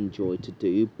I enjoy to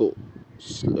do, but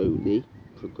slowly,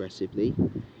 progressively.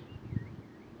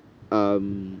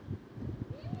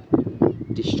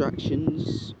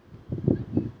 Distractions,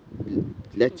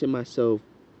 letting myself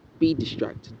be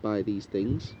distracted by these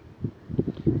things,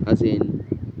 as in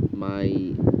my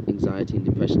anxiety and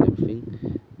depression and everything.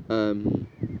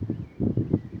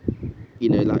 You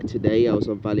know, like today I was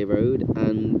on Valley Road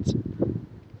and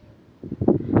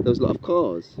there was a lot of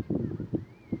cars.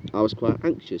 I was quite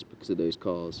anxious because of those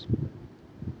cars,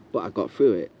 but I got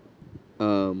through it.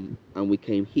 And we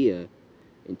came here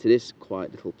into this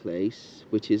quiet little place,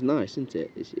 which is nice, isn't it?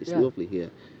 It's lovely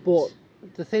here. But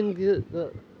the thing that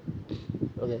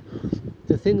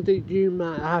you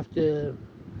might have to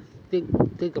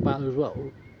think about as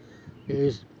well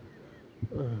is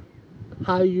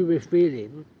how you were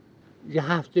feeling. You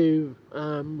have to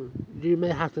you may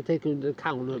have to take into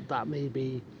account that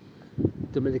maybe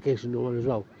the medication you're on as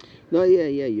well. No, yeah,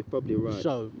 you're probably right.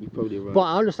 So you're probably right. But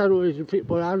I understand what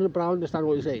I understand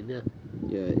what you're saying. Yeah.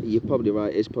 Yeah, you're probably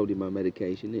right. It's probably my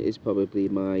medication. It is probably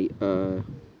my.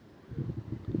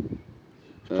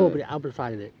 It's probably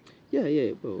amplifying it. Yeah,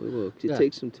 it will. Cause it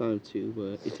takes some time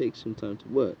to. It takes some time to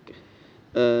work.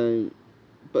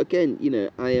 But again, you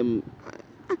know, I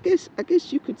guess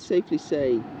you could safely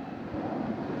say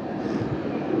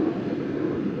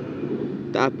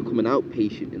that I've become an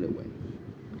outpatient in a way.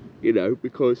 You know,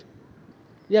 because.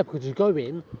 Yeah, because you go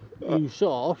in, you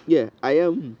sort of. Yeah, I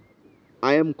am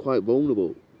quite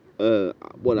vulnerable.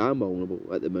 I'm vulnerable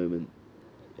at the moment,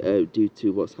 due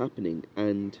to what's happening,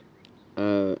 and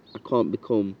I can't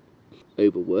become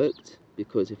overworked,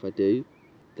 because if I do,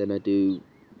 then I do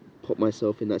put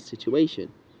myself in that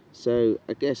situation. So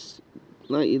I guess,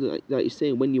 like you're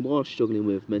saying, when you are struggling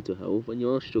with mental health, when you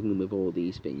are struggling with all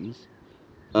these things,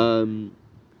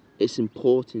 it's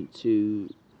important to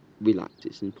relax.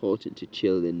 It's important to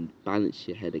chill and balance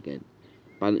your head again,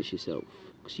 balance yourself,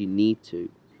 because you need to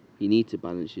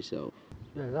balance yourself.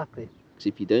 Yeah, exactly. Because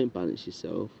if you don't balance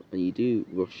yourself and you do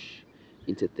rush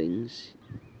into things,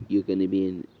 you're going to be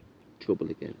in trouble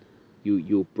again.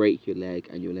 You'll break your leg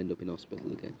and you'll end up in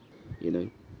hospital again. You know,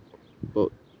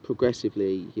 but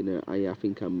progressively, you know, I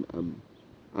think I'm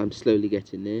slowly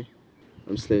getting there.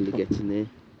 I'm slowly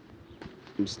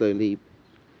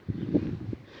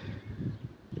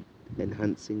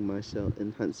enhancing myself,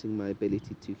 enhancing my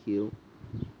ability to heal.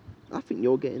 I think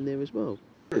you're getting there as well,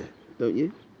 don't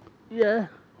you? Yeah,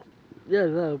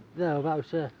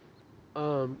 thereabouts, yeah.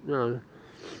 You know,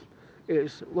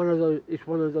 it's one of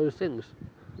those things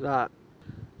that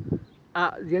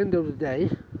at the end of the day,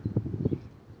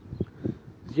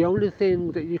 the only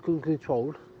thing that you can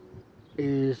control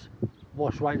is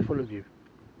what's right in front of you,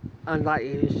 and that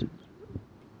is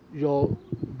your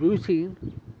routine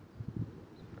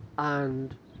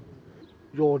and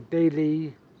your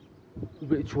daily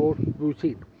ritual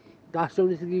routine. That's the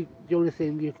only thing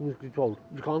you can control.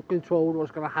 You can't control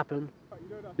what's going to happen.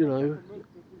 You know,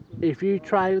 if you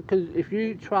try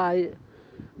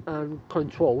and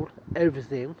control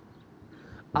everything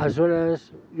as well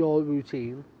as your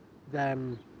routine,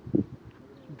 then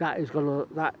that is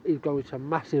going to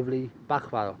massively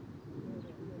backfire.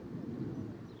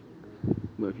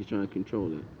 Well, if you're trying to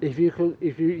control it. If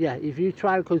you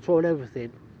try and control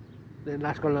everything, then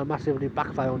that's going to massively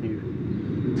backfire on you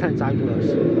 10 times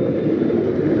worse.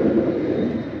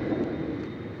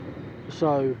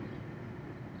 So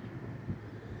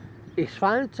it's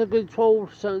fine to control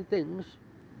certain things,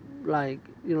 like,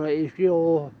 you know, if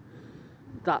you're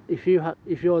that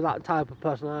type of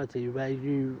personality where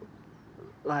you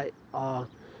are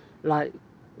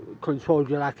controlled,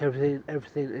 you like everything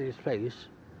in its place,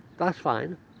 that's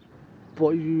fine, but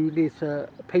you need to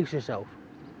pace yourself.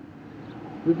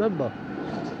 Remember,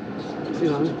 you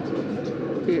know,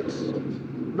 it's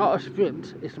not a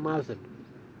sprint, it's a marathon.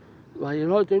 Like, you're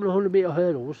not doing 100-meter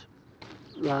hurdles,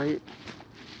 right?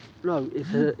 No,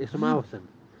 it's a marathon,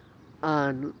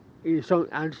 and it's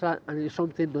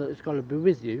something that's going to be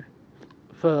with you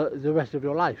for the rest of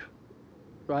your life,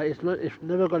 right? It's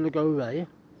never going to go away,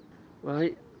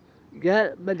 right?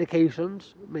 Yeah,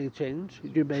 medications may change.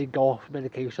 You may go off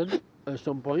medication at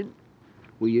some point.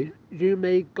 Will you? You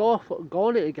may go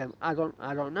on it again. I don't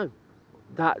know.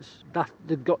 That's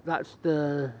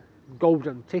the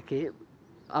golden ticket,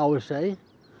 I would say.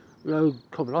 You know,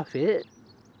 coming off it,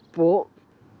 but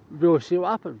we'll see what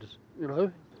happens. You know,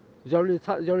 the only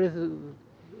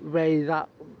way that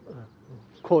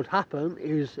could happen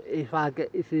is if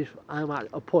I'm at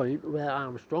a point where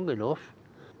I'm strong enough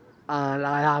and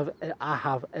I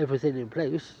have everything in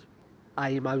place,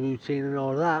 i.e. my routine and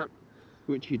all that.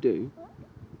 Which you do.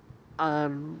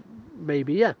 And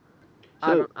maybe, yeah.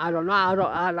 So, I don't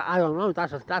know.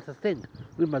 That's a thing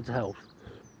with mental health.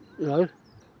 You know,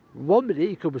 one minute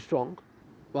you could be strong,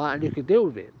 right, and you can deal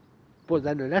with it, but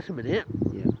then the next minute,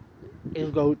 yeah,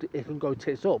 it can go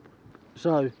tits up.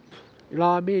 So, you know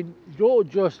what I mean? You're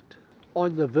just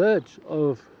on the verge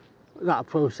of that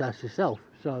process yourself.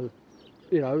 So,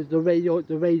 you know, the way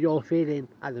you're feeling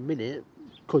at the minute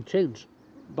could change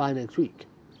by next week.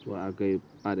 Well, I'll go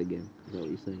bad again. Is that what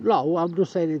you're saying? No, I'm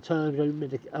just saying in terms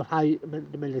of how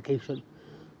the medication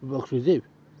works with you.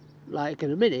 Like,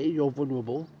 in a minute, you're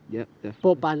vulnerable. Yeah, definitely.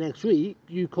 But by next week,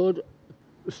 you could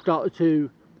start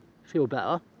to feel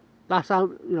better. That's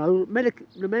how, you know,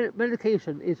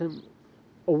 medication isn't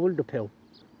a wonder pill.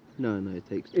 No, it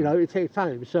takes time. You know, it takes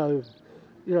time. So,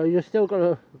 you know, you're still going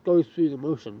to go through the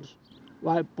motions,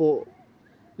 right? But,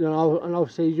 you know, and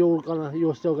obviously you're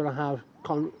still going to have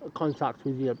contact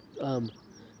with your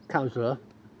counsellor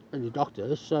and your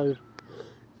doctors. So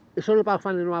it's all about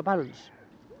finding the right balance.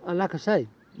 And like I say,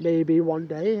 maybe one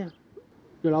day,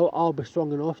 you know, I'll be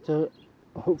strong enough to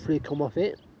hopefully come off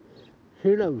it.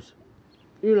 Who knows?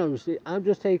 I'm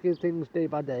just taking things day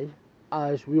by day,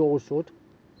 as we all should.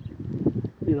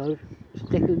 You know,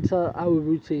 sticking to our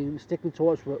routine, sticking to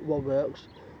what works,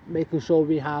 making sure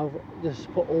we have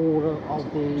all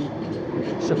of the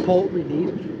support we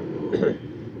need.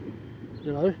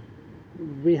 You know,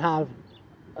 we have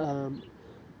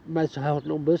mental health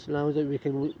numbers now that we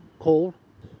can call.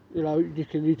 You know, you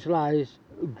can utilise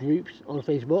groups on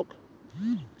Facebook.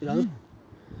 You know,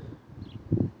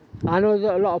 I know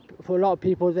that for a lot of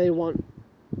people they want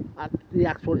the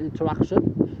actual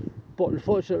interaction, but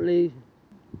unfortunately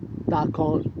that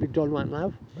can't be done right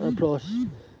now. And plus,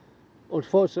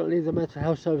 unfortunately, the mental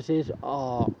health services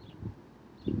are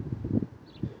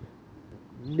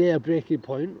near breaking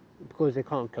point because they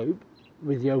can't cope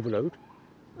with the overload,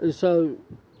 and so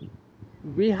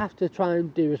we have to try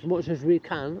and do as much as we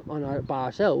can by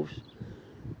ourselves,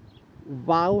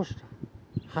 whilst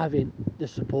having the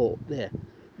support there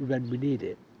when we need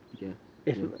it. Yeah.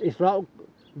 It's not,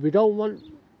 we don't want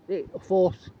it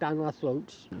forced down our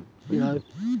throats. You know,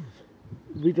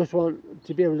 we just want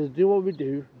to be able to do what we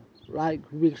do.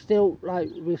 We're still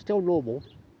normal.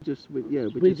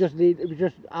 We just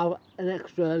have an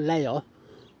extra layer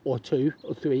or 2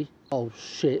 or 3 of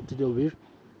shit to deal with,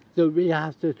 that we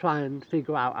have to try and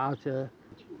figure out how to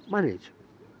manage.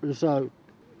 And so,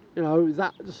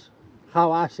 that's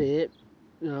how I see it.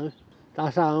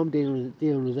 That's how I'm dealing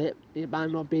with it. It may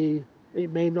not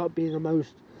be the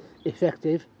most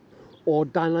effective or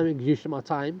dynamic use of my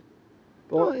time,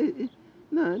 but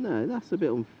no, that's a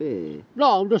bit unfair.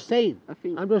 no, I'm just saying. I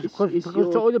think because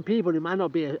to other people it might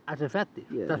not be as effective.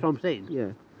 Yeah. That's what I'm saying.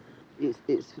 Yeah,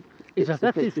 it's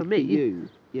effective for me. You.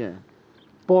 Yeah.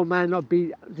 But it might not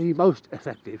be the most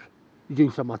effective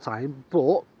use of my time.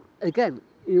 But again,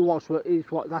 that's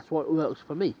what works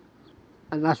for me,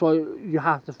 and that's what you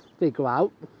have to figure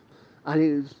out.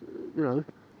 And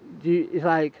it's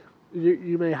like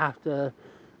you may have to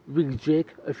rejig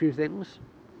a few things,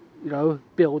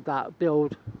 build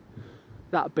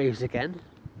that base again.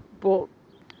 But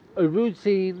a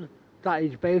routine that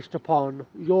is based upon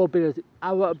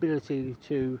our ability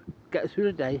to get through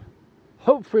the day,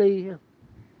 hopefully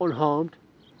unharmed,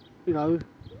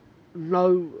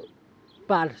 no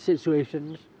bad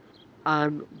situations,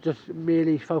 and just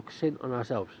merely focusing on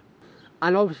ourselves.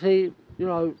 And obviously,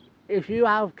 if you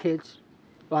have kids,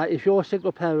 right, if you're a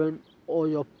single parent or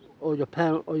your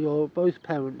parent or you're both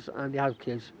parents and you have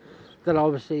kids, then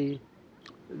obviously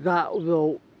that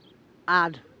will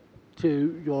add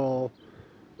to your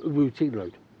routine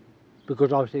load,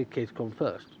 because obviously kids come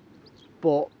first.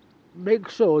 But make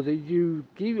sure that you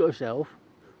give yourself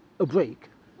a break.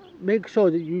 Make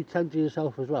sure that you tend to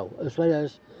yourself as well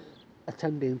as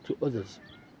attending to others.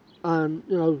 And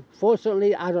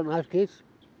fortunately, I don't have kids,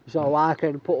 so I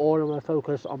can put all of my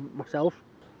focus on myself.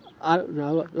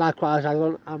 Likewise,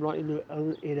 I'm not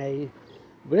in a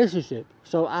relationship,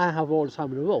 so I have all the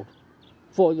time in the world.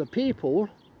 For the people,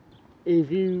 if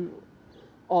you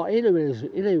are in a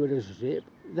relationship,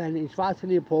 then it's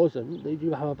vitally important that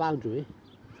you have a boundary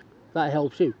that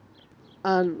helps you.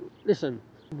 And listen,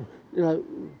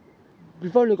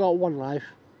 we've only got one life.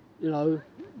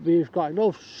 We've got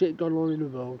enough shit going on in the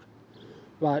world.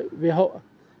 Right?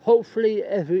 Hopefully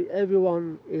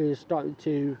everyone is starting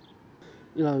to,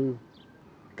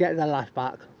 get their life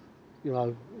back.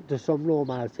 To some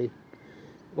normality.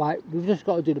 Right? We've just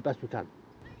got to do the best we can.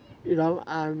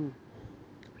 And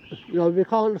we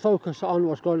can't focus on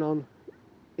what's going on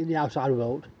in the outside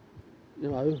world.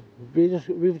 We've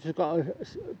just got to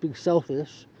be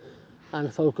selfish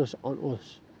and focus on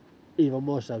us, even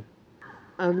more so.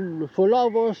 And for a lot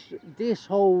of us, this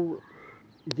whole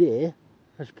year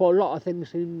has put a lot of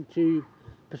things into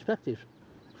perspective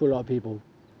for a lot of people.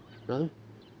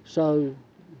 So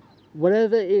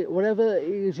whatever it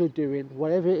is you're doing,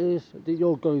 whatever it is that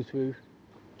you're going through,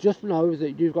 just know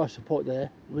that you've got support there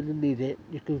when you need it.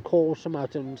 You can call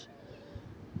Samaritans,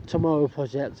 Tomorrow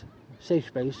Project, Safe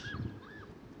Space.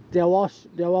 There are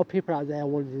people out there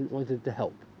wanting to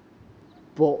help,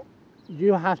 but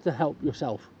you have to help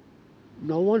yourself.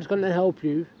 No one's going to help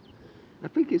you. I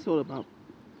think it's all about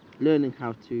learning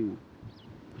how to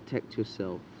protect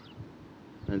yourself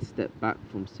and step back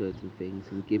from certain things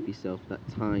and give yourself that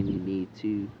time you need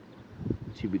to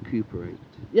recuperate.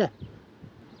 Yeah.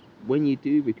 When you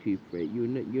do recuperate, you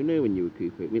know when you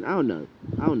recuperate. I mean, I'll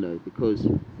know because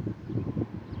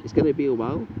it's going to be a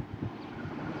while.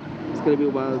 It's going to be a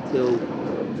while until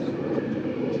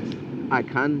I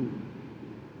can,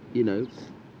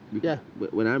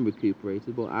 when I'm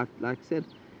recuperated. But like I said,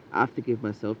 I have to give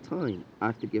myself time. I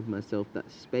have to give myself that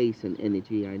space and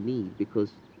energy I need,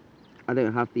 because I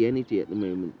don't have the energy at the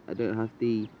moment. I don't have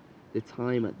the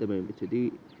time at the moment to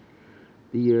do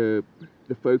the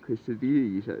focus to do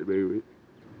these at the moment,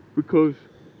 because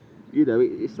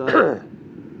it's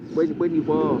like when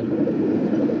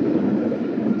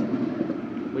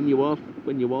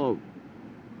you are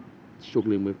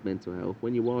struggling with mental health,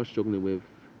 when you are struggling with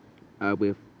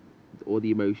all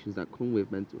the emotions that come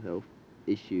with mental health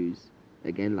issues,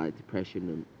 again, like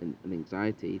depression and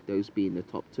anxiety, those being the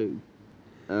top two,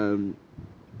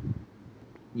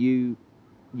 you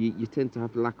tend to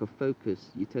have a lack of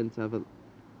focus. You tend to have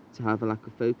a lack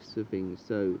of focus of things.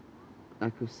 So,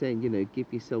 like I was saying,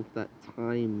 give yourself that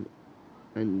time,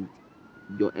 and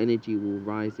your energy will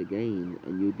rise again,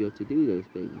 and you'll be able to do those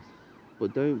things.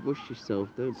 But don't rush yourself.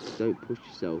 Don't push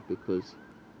yourself, because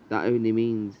that only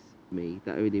means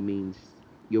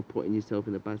you're putting yourself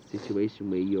in a bad situation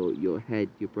where your head,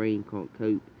 your brain can't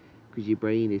cope, because your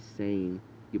brain is saying,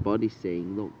 your body's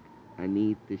saying, look, I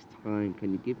need this time.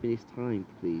 Can you give me this time,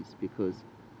 please? Because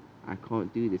I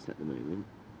can't do this at the moment.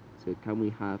 So can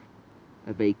we have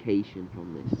a vacation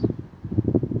from this?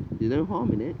 There's no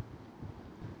harm in it.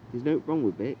 There's no wrong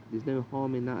with it. There's no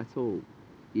harm in that at all.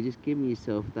 You're just giving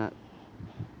yourself that.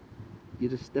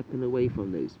 You're just stepping away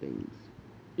from those things.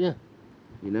 Yeah.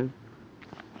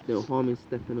 No harm in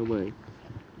stepping away.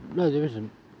 No, there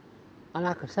isn't. And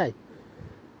like I say,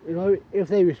 you know, if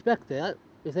they respect that,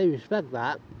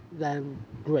 then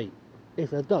great.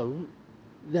 If they don't,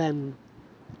 then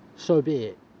so be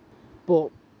it. But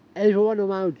everyone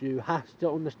around you has to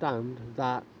understand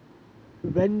that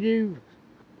when you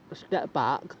step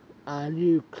back and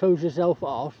you close yourself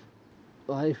off,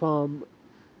 right, from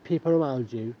people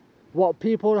around you, what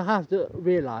people have to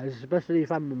realise, especially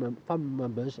family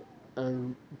members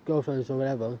and girlfriends or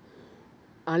whatever,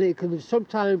 and it can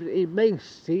sometimes, it may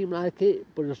seem like it,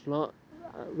 but it's not,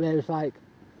 where it's like,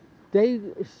 they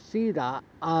see that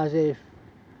as if,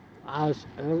 as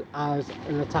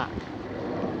an attack,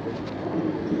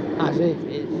 as if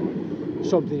it's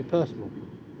something personal,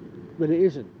 when it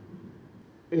isn't.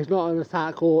 It's not an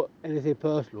attack or anything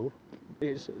personal,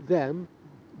 it's them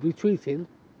retreating,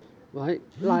 right?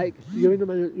 Like, you're in the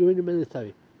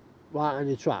military, right, and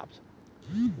you're trapped,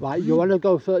 right? You want to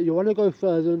go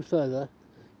further and further,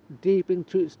 deep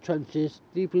into its trenches,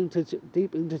 deep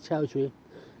into territory.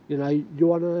 You know, you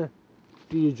want to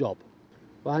do your job,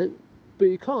 right? But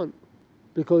you can't,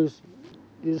 because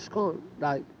you just can't.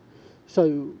 Like,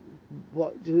 so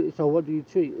what do you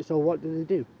treat? So what do?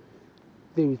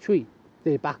 They retreat.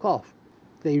 They back off.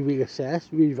 They reassess,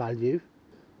 revalue,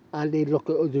 and they look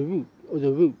at other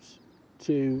routes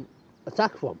to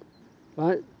attack from,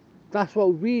 right? That's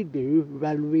what we do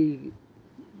when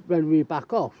we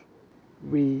back off.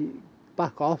 We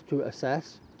back off to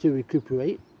assess, to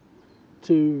recuperate,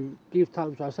 to give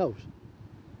time to ourselves.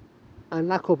 And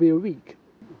that could be a week,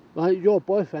 right? Your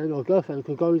boyfriend or girlfriend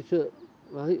could go into,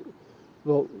 right?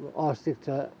 Well, I'll stick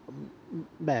to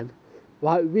men,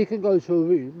 right? We can go to a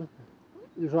room,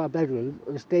 into our bedroom,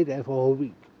 and stay there for a whole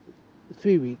week,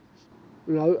 3 weeks,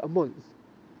 you know, a month.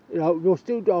 You know, we'll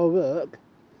still do our work,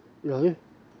 you know,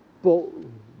 but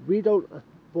we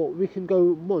can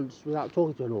go months without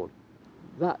talking to anyone.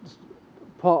 That's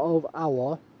part of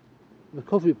our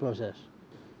recovery process,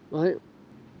 right?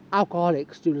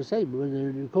 Alcoholics do the same when they're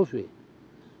in recovery,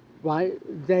 right?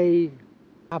 They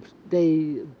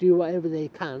do whatever they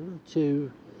can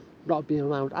to not be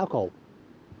around alcohol.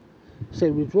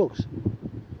 Same with drugs,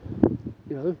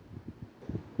 you know.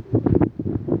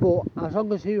 But as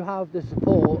long as you have the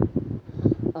support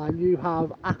and you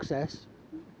have access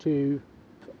to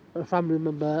a family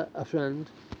member, a friend,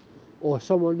 or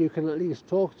someone you can at least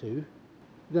talk to,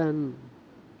 then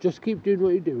just keep doing what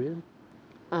you're doing,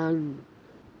 and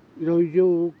you know,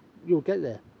 you'll get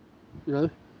there. You know,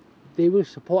 there is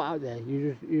support out there.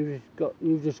 You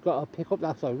just got to pick up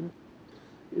that phone.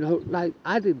 You know, like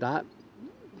I did that.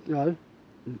 You know,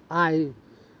 I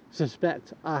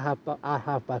suspect I have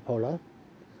bipolar,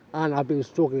 and I've been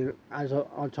struggling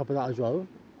on top of that as well.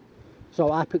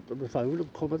 So I picked up the phone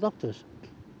and called my doctors.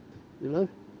 You know,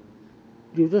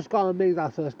 you just got to make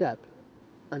that first step,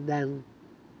 and then,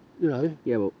 you know.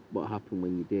 Yeah, but what happened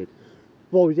when you did?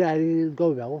 Well, yeah, it didn't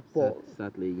go well, but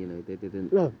sadly, you know, they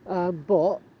didn't. No,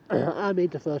 but I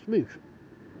made the first move.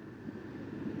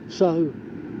 So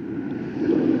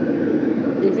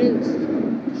if it's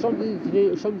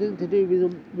something to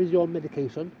do with your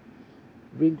medication,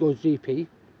 ring your GP,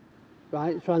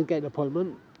 right? Try and get an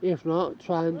appointment. If not,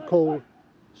 try and call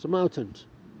Samaritans.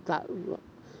 That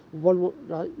one,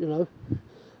 right? You know,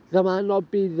 they might not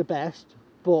be the best,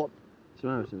 but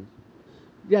Samaritans.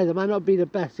 Yeah, they might not be the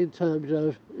best in terms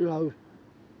of, you know,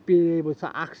 being able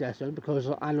to access them, because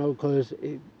I know, because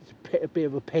it's a bit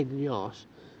of a pain in the arse,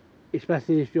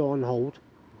 especially if you're on hold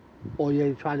or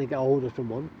you're trying to get a hold of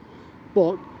someone.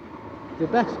 But the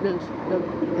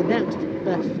next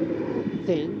best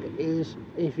thing is,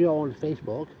 if you're on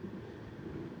Facebook,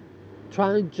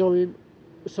 try and join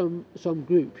some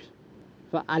groups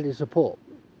for added support,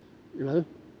 you know,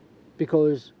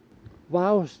 because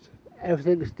whilst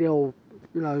everything's still,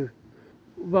 you know,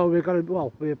 we're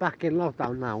back in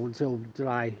lockdown now until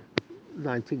July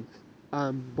 19th,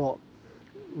 but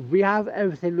we have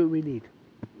everything that we need,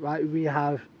 right? We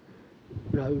have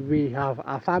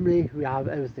our family, we have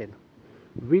everything.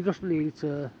 We just need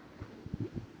to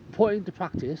put into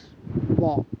practice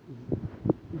what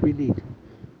we need,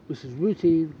 which is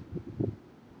routine,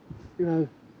 you know,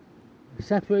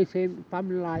 separating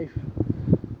family life,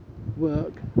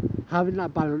 work, having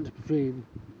that balance between,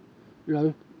 you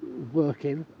know,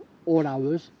 working all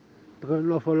hours, because I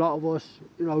know for a lot of us,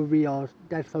 you know, we are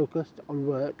dead focused on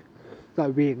work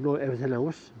that we ignore everything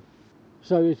else.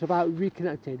 So it's about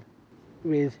reconnecting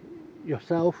with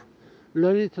yourself,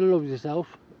 learning to love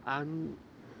yourself, and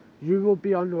you will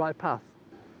be on the right path.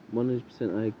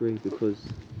 100% I agree, because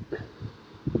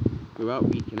without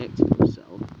reconnecting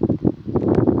yourself,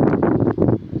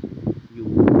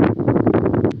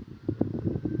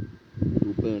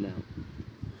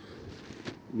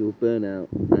 burnout,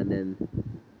 and then,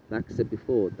 like I said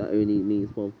before, that only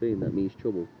means one thing. That means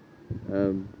trouble.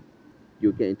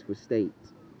 You'll get into a state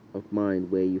of mind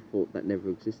where you thought that never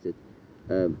existed.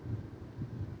 You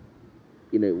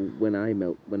know, when I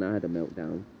had a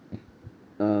meltdown,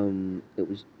 it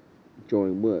was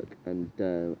during work, and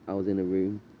I was in a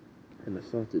room, and I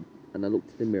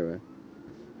looked in the mirror,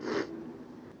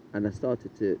 and I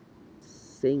started to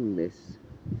sing this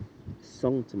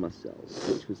song to myself,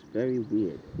 which was very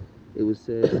weird. It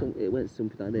went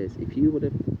something like this: if you would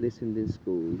have listened in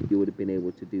school, you would have been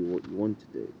able to do what you want to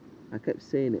do. I kept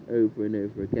saying it over and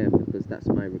over again because that's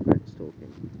my regrets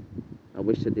talking. I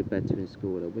wish I did better in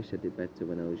school. I wish I did better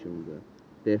when I was younger.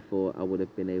 Therefore, I would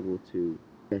have been able to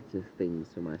better things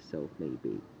for myself,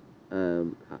 maybe.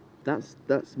 That's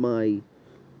my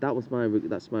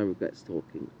regrets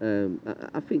talking.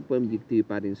 I think when you do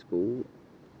bad in school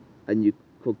and you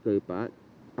could go back,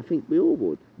 I think we all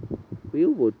would. We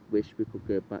all would wish we could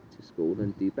go back to school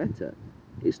and do better.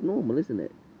 It's normal, isn't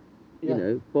it? Yeah. You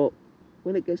know, but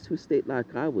when it gets to a state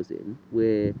like I was in,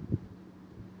 where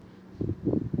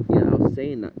I was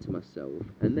saying that to myself,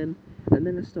 and then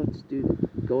I started to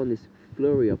go on this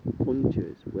flurry of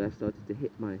punches where I started to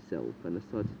hit myself, and I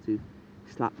started to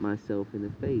slap myself in the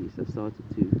face. I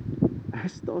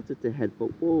started to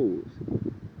headbutt walls,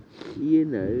 you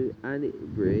know, and it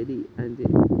really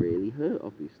hurt.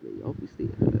 Obviously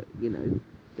it hurt. You know,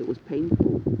 it was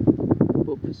painful,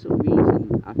 but for some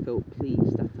reason I felt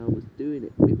pleased that I was doing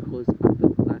it because I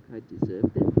felt like I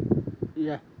deserved it.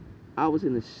 Yeah. I was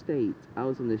in a huge state,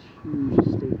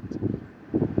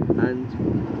 and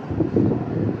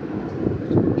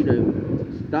you know,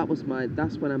 that's when I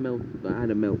had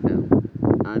a meltdown,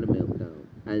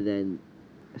 and then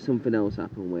something else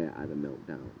happened where I had a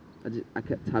meltdown. I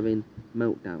kept having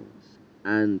meltdowns,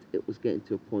 and it was getting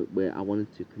to a point where I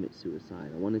wanted to commit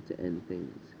suicide. I wanted to end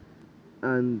things,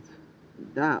 and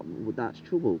that's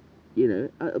trouble, you know.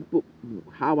 But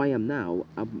how I am now,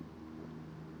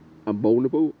 I'm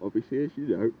vulnerable, obviously, as you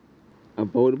know.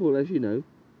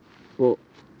 But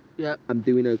Yeah. I'm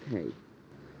doing okay.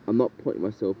 I'm not putting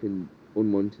myself in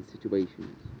unwanted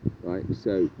situations, right?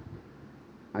 So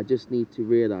I just need to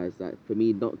realise that for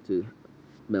me not to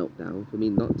melt down, for me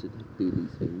not to do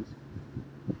these things,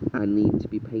 I need to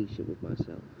be patient with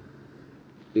myself.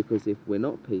 Because if we're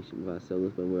not patient with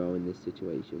ourselves when we are in this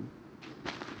situation,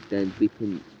 then it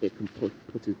can put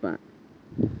us back.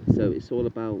 So it's all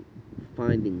about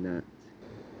finding that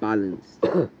balance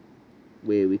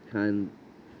where we can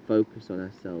focus on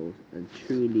ourselves and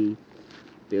truly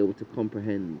be able to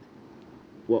comprehend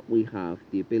what we have,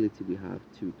 the ability we have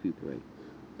to recuperate.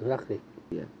 Exactly.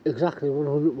 Yeah. Exactly,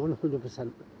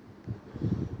 100%.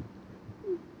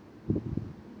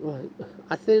 Right.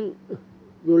 I think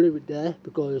we'll leave it there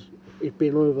because it's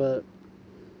been over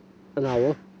an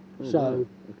hour. Oh, So,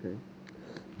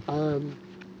 wow. Okay.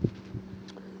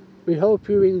 We hope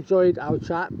you enjoyed our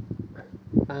chat.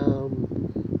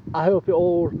 I hope it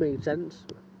all made sense.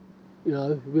 You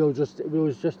know, we was just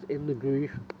in the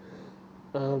groove,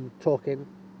 talking.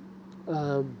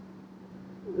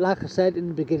 Like I said in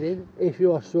the beginning, if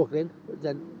you are struggling,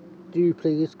 then do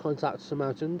please contact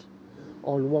Samaritans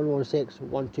on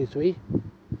 116 123,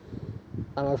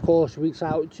 and of course reach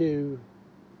out to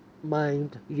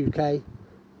Mind UK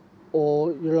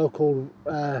or your local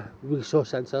resource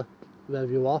centre,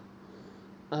 wherever you are.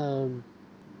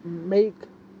 Make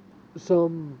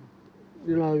some,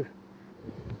 you know,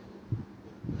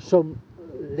 some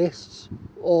lists,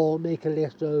 or make a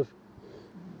list of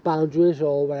boundaries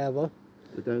or whatever.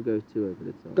 But don't go too over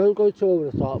the top. Don't go too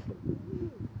over the top.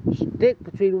 Stick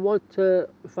between 1 to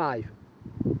 5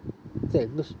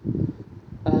 things.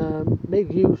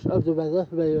 Make use of the weather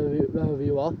wherever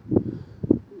you are.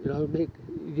 You know, make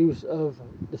use of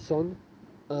the sun.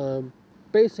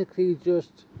 Basically,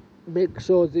 just make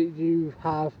sure that you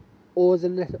have all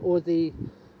the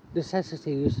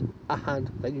necessities at hand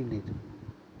that you need.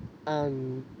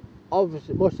 And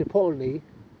obviously, most importantly,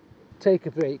 take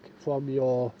a break from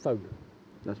your phone.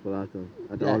 That's what I've done.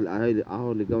 Yeah. I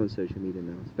hardly go on social media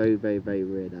now. It's very, very, very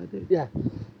rare that I do. Yeah.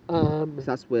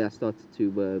 That's where I started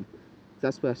to.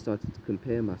 That's where I started to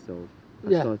compare myself.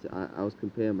 I was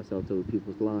comparing myself to other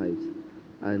people's lives,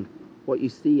 and what you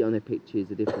see on a picture is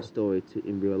a different story to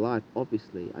in real life.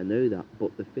 Obviously, I know that.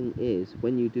 But the thing is,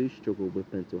 when you do struggle with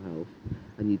mental health,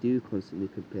 and you do constantly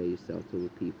compare yourself to other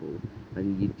people,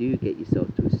 and you do get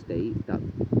yourself to a state that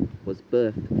was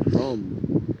birthed from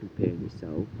comparing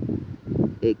yourself,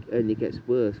 it only gets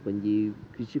worse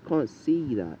because you can't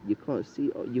see that, you can't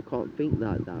think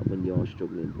like that when you're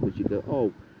struggling, because you go,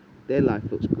 oh, their life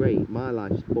looks great, my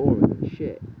life's boring and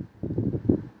shit.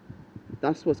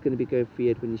 that's what's going to be going through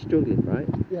your head when you're struggling, right?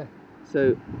 Yeah.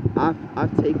 So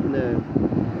I've taken a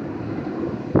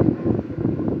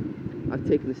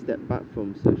step back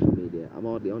from social media. I'm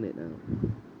hardly on it now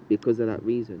because of that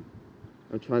reason.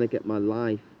 I'm trying to get my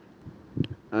life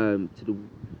to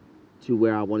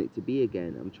where I want it to be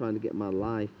again. I'm trying to get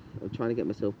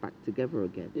myself back together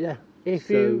again. Yeah.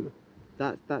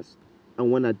 That's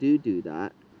and when I do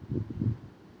that,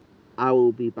 I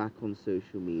will be back on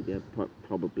social media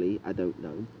probably. I don't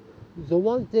know. The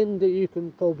one thing that you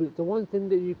can probably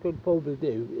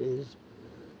do is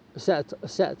set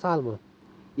a timer.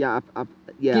 Yeah,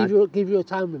 Give you a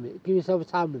time limit. Give yourself a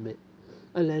time limit,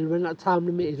 and then when that time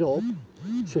limit is up,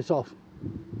 switch off.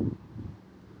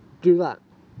 Do that,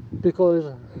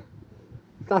 because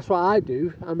that's what I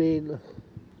do. I mean,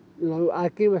 you know, I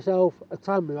give myself a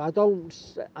time limit. I don't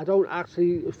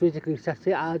actually physically set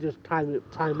it. I just time it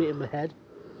in my head,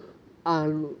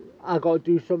 and I got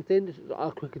to do something.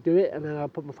 I'll quickly do it, and then I'll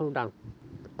put my phone down,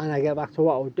 and I get back to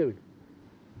what I was doing.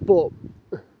 But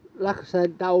like I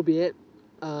said, that will be it.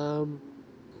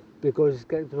 Because it's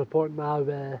getting to the point now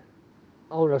where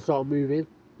I want to start moving.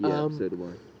 Yeah, so do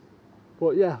I.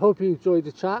 But yeah, hope you enjoyed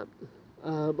the chat.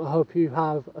 I hope you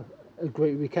have a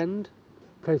great weekend.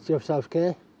 Plenty of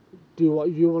self-care. Do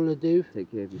what you want to do. Take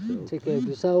care of yourself. Take care of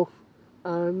yourself.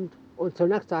 And until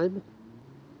next time,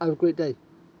 have a great day.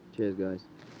 Cheers, guys.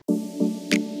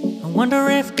 I wonder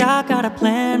if God got a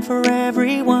plan for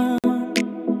everyone.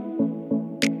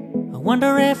 I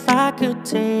wonder if I could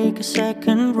take a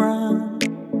second run.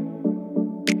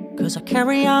 'Cause I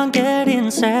carry on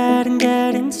getting sad and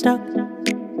getting stuck.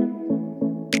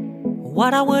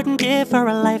 What I wouldn't give for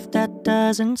a life that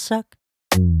doesn't suck.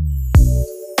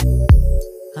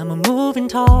 I'm a moving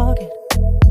target,